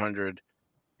Daytona 500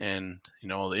 and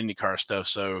all the IndyCar stuff.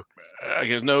 So I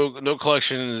guess no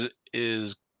collection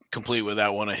is complete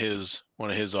without one of his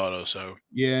autos. So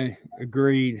yeah,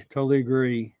 agreed, totally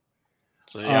agree.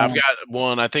 So yeah, I've got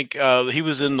one. I think he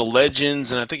was in the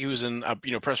Legends, and I think he was in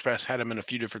Press Pass had him in a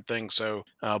few different things. So,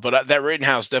 but that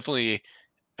Rittenhouse definitely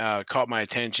caught my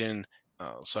attention.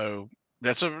 So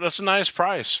that's a nice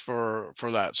price for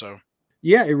that. So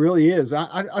yeah, it really is.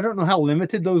 I don't know how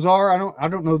limited those are. I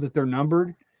don't know that they're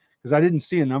numbered, because I didn't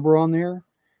see a number on there.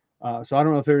 So I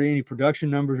don't know if there are any production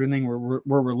numbers or anything were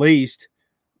released.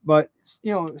 But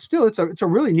still, it's a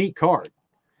really neat card,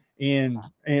 and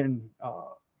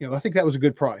I think that was a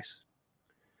good price.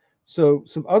 So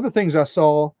some other things I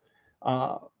saw,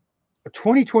 a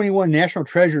 2021 National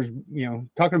Treasures,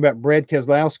 talking about Brad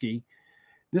Keselowski.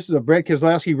 This is a Brad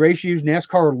Keselowski race used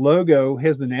NASCAR logo,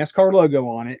 has the NASCAR logo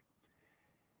on it.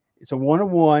 It's a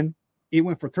 1-of-1. It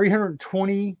went for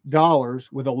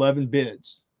 $320 with 11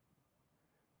 bids.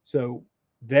 So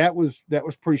that was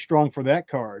pretty strong for that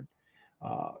card.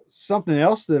 Something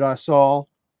else that I saw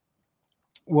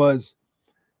was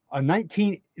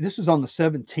this is on the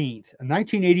 17th, a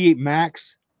 1988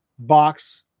 Max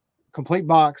box, complete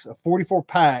box of 44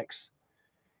 packs,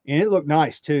 and it looked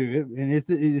nice too.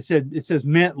 It says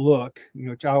mint look,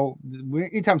 which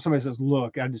anytime somebody says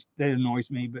look, that annoys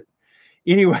me. But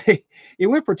anyway, it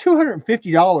went for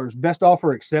 $250, best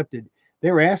offer accepted.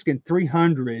 They were asking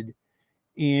 $300,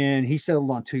 and he settled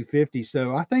on $250.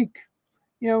 So I think,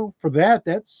 for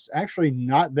that's actually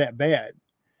not that bad,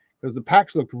 because the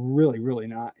packs looked really, really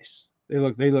nice. They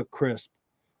look crisp.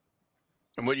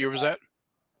 And what year was that?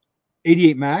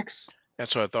 88 Max.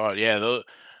 That's what I thought. Yeah,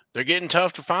 they're getting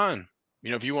tough to find.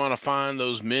 If you want to find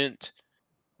those mint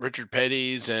Richard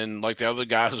Petty's and like the other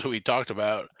guys that we talked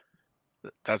about,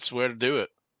 that's where to do it.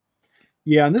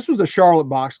 Yeah, and this was a Charlotte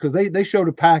box, because they showed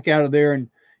a pack out of there, and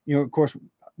of course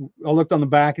I looked on the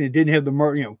back, and it didn't have the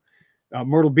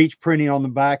Myrtle Beach printing on the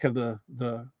back of the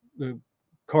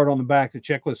card on the back, the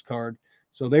checklist card.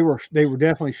 So they were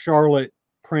definitely Charlotte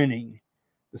printing,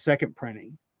 the second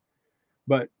printing.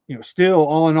 but still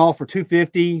all in all for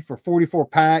 $250 for 44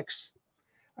 packs.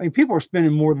 I mean, people are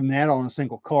spending more than that on a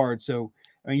single card. So,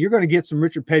 I mean, you're going to get some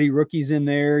Richard Petty rookies in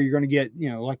there. You're going to get,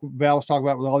 like Val was talking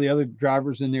about with all the other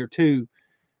drivers in there too.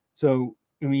 So,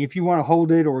 I mean, if you want to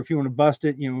hold it or if you want to bust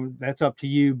it, that's up to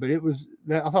you. But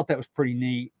I thought that was pretty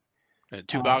neat.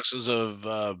 2 boxes of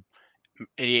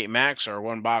 88 Max or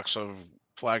 1 box of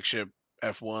flagship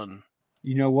F1.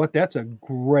 You know what? That's a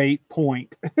great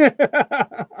point. If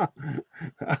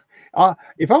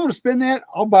I'm going to spend that,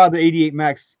 I'll buy the 88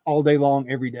 Max all day long,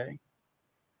 every day.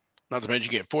 Not to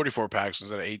mention you get 44 packs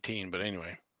instead of 18, but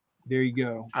anyway. There you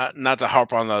go. Not to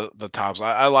harp on the tops.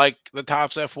 I like the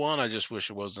tops F1. I just wish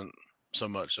it wasn't so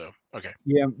much. So, okay.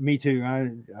 Yeah, me too.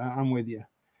 I'm with you.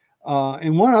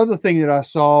 And one other thing that I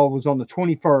saw was on the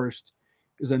 21st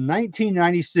is a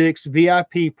 1996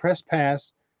 VIP press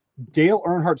pass Dale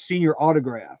Earnhardt Sr.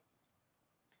 autograph.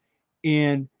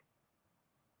 And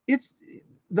it's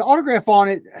the autograph on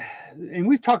it, and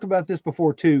we've talked about this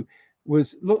before too,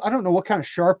 I don't know what kind of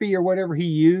Sharpie or whatever he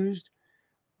used,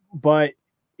 but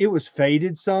it was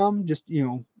faded some, just,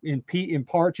 in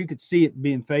parts, you could see it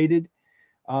being faded.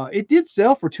 It did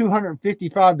sell for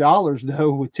 $255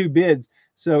 though, with 2 bids.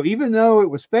 So even though it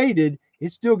was faded,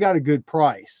 it still got a good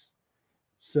price.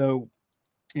 So,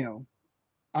 do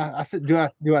I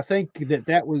think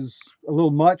that was a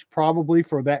little much probably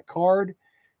for that card,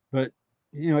 but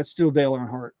it's still Dale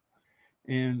Earnhardt.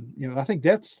 And, I think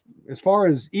that's, as far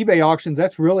as eBay auctions,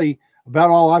 that's really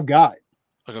about all I've got.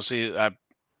 I can see, I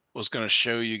was going to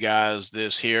show you guys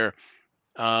this here.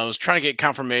 I was trying to get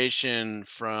confirmation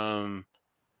from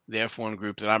the F1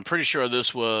 group that I'm pretty sure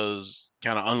this was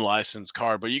kind of unlicensed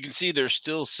card, but you can see they're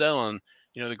still selling,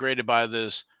 they're graded by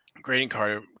this grading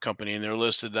card company, and they're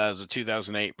listed as a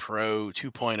 2008 Pro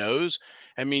 2.0s.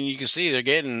 I mean, you can see they're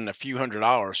getting a few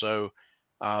 $100s. So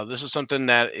this is something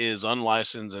that is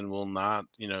unlicensed and will not,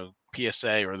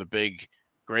 PSA or the big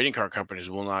grading card companies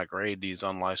will not grade these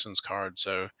unlicensed cards.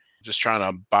 So just trying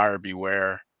to buyer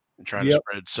beware and trying to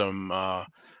spread some,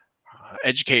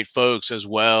 educate folks as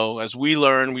well. As we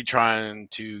learn, we try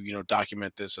to,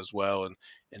 document this as well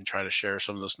and try to share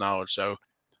some of this knowledge. So,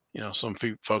 some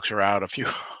folks are out a few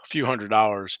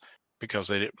 $100s because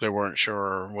they weren't sure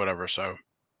or whatever. So,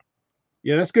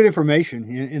 yeah, that's good information,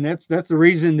 and that's the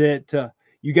reason that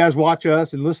you guys watch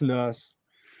us and listen to us.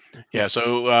 Yeah.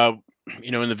 So,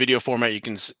 in the video format, you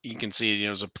can see,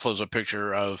 there's a close-up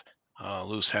picture of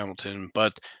Lewis Hamilton.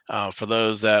 But for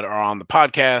those that are on the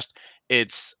podcast,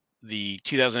 it's the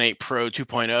 2008 Pro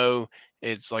 2.0.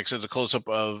 It's like I said, a close-up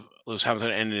of Lewis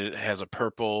Hamilton, and it has a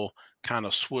purple kind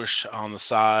of swoosh on the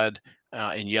side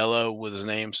in yellow with his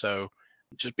name. So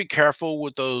just be careful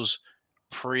with those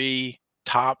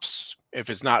pre-tops. If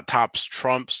it's not Topps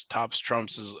Trumps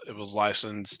it was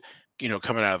licensed,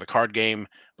 coming out of the card game.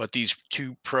 But these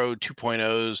 2 Pro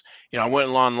 2.0s, I went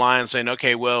online saying,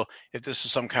 okay, well, if this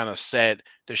is some kind of set,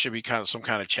 there should be kind of some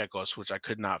kind of checklist, which I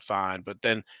could not find. But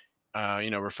then,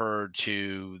 referred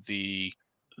to the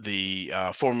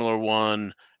Formula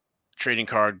One trading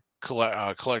card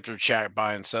collector chat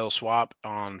buy and sell swap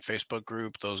on Facebook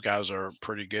group. Those guys are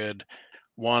pretty good.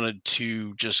 Wanted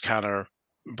to just kind of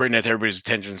bring that to everybody's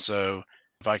attention. So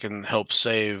if I can help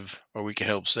save, or we can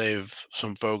help save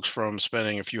some folks from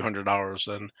spending a few $100s,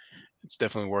 then it's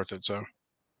definitely worth it.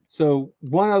 So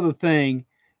one other thing,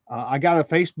 I got a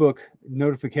Facebook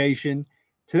notification.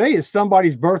 Today is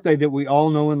somebody's birthday that we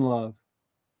all know and love.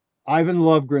 Ivan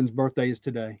Lovegren's birthday is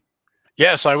today.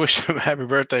 Yes, I wish him happy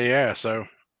birthday. Yeah. So.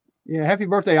 Yeah, happy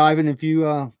birthday, Ivan, if you,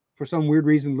 for some weird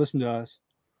reason, listen to us.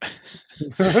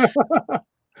 Well,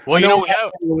 we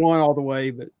have one all the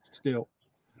way, but still.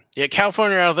 Yeah,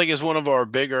 California, I don't think is one of our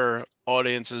bigger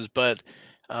audiences, but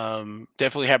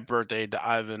definitely happy birthday to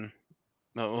Ivan.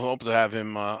 We'll hope to have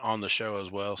him on the show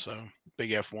as well. So, big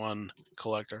F1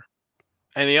 collector.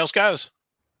 Anything else, guys?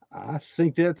 I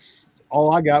think that's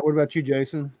all I got. What about you,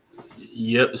 Jason?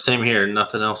 Yep, same here.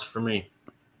 Nothing else for me.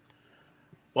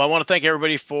 Well, I want to thank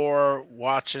everybody for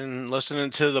watching, listening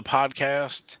to the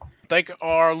podcast. Thank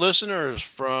our listeners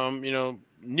from,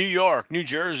 New York, New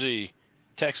Jersey,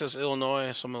 Texas,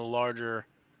 Illinois, some of the larger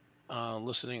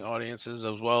listening audiences,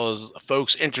 as well as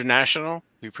folks international.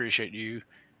 We appreciate you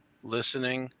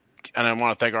listening. And we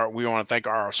want to thank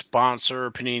our sponsor,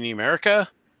 Panini America.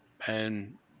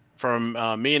 And from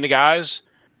me and the guys,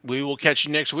 we will catch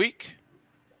you next week.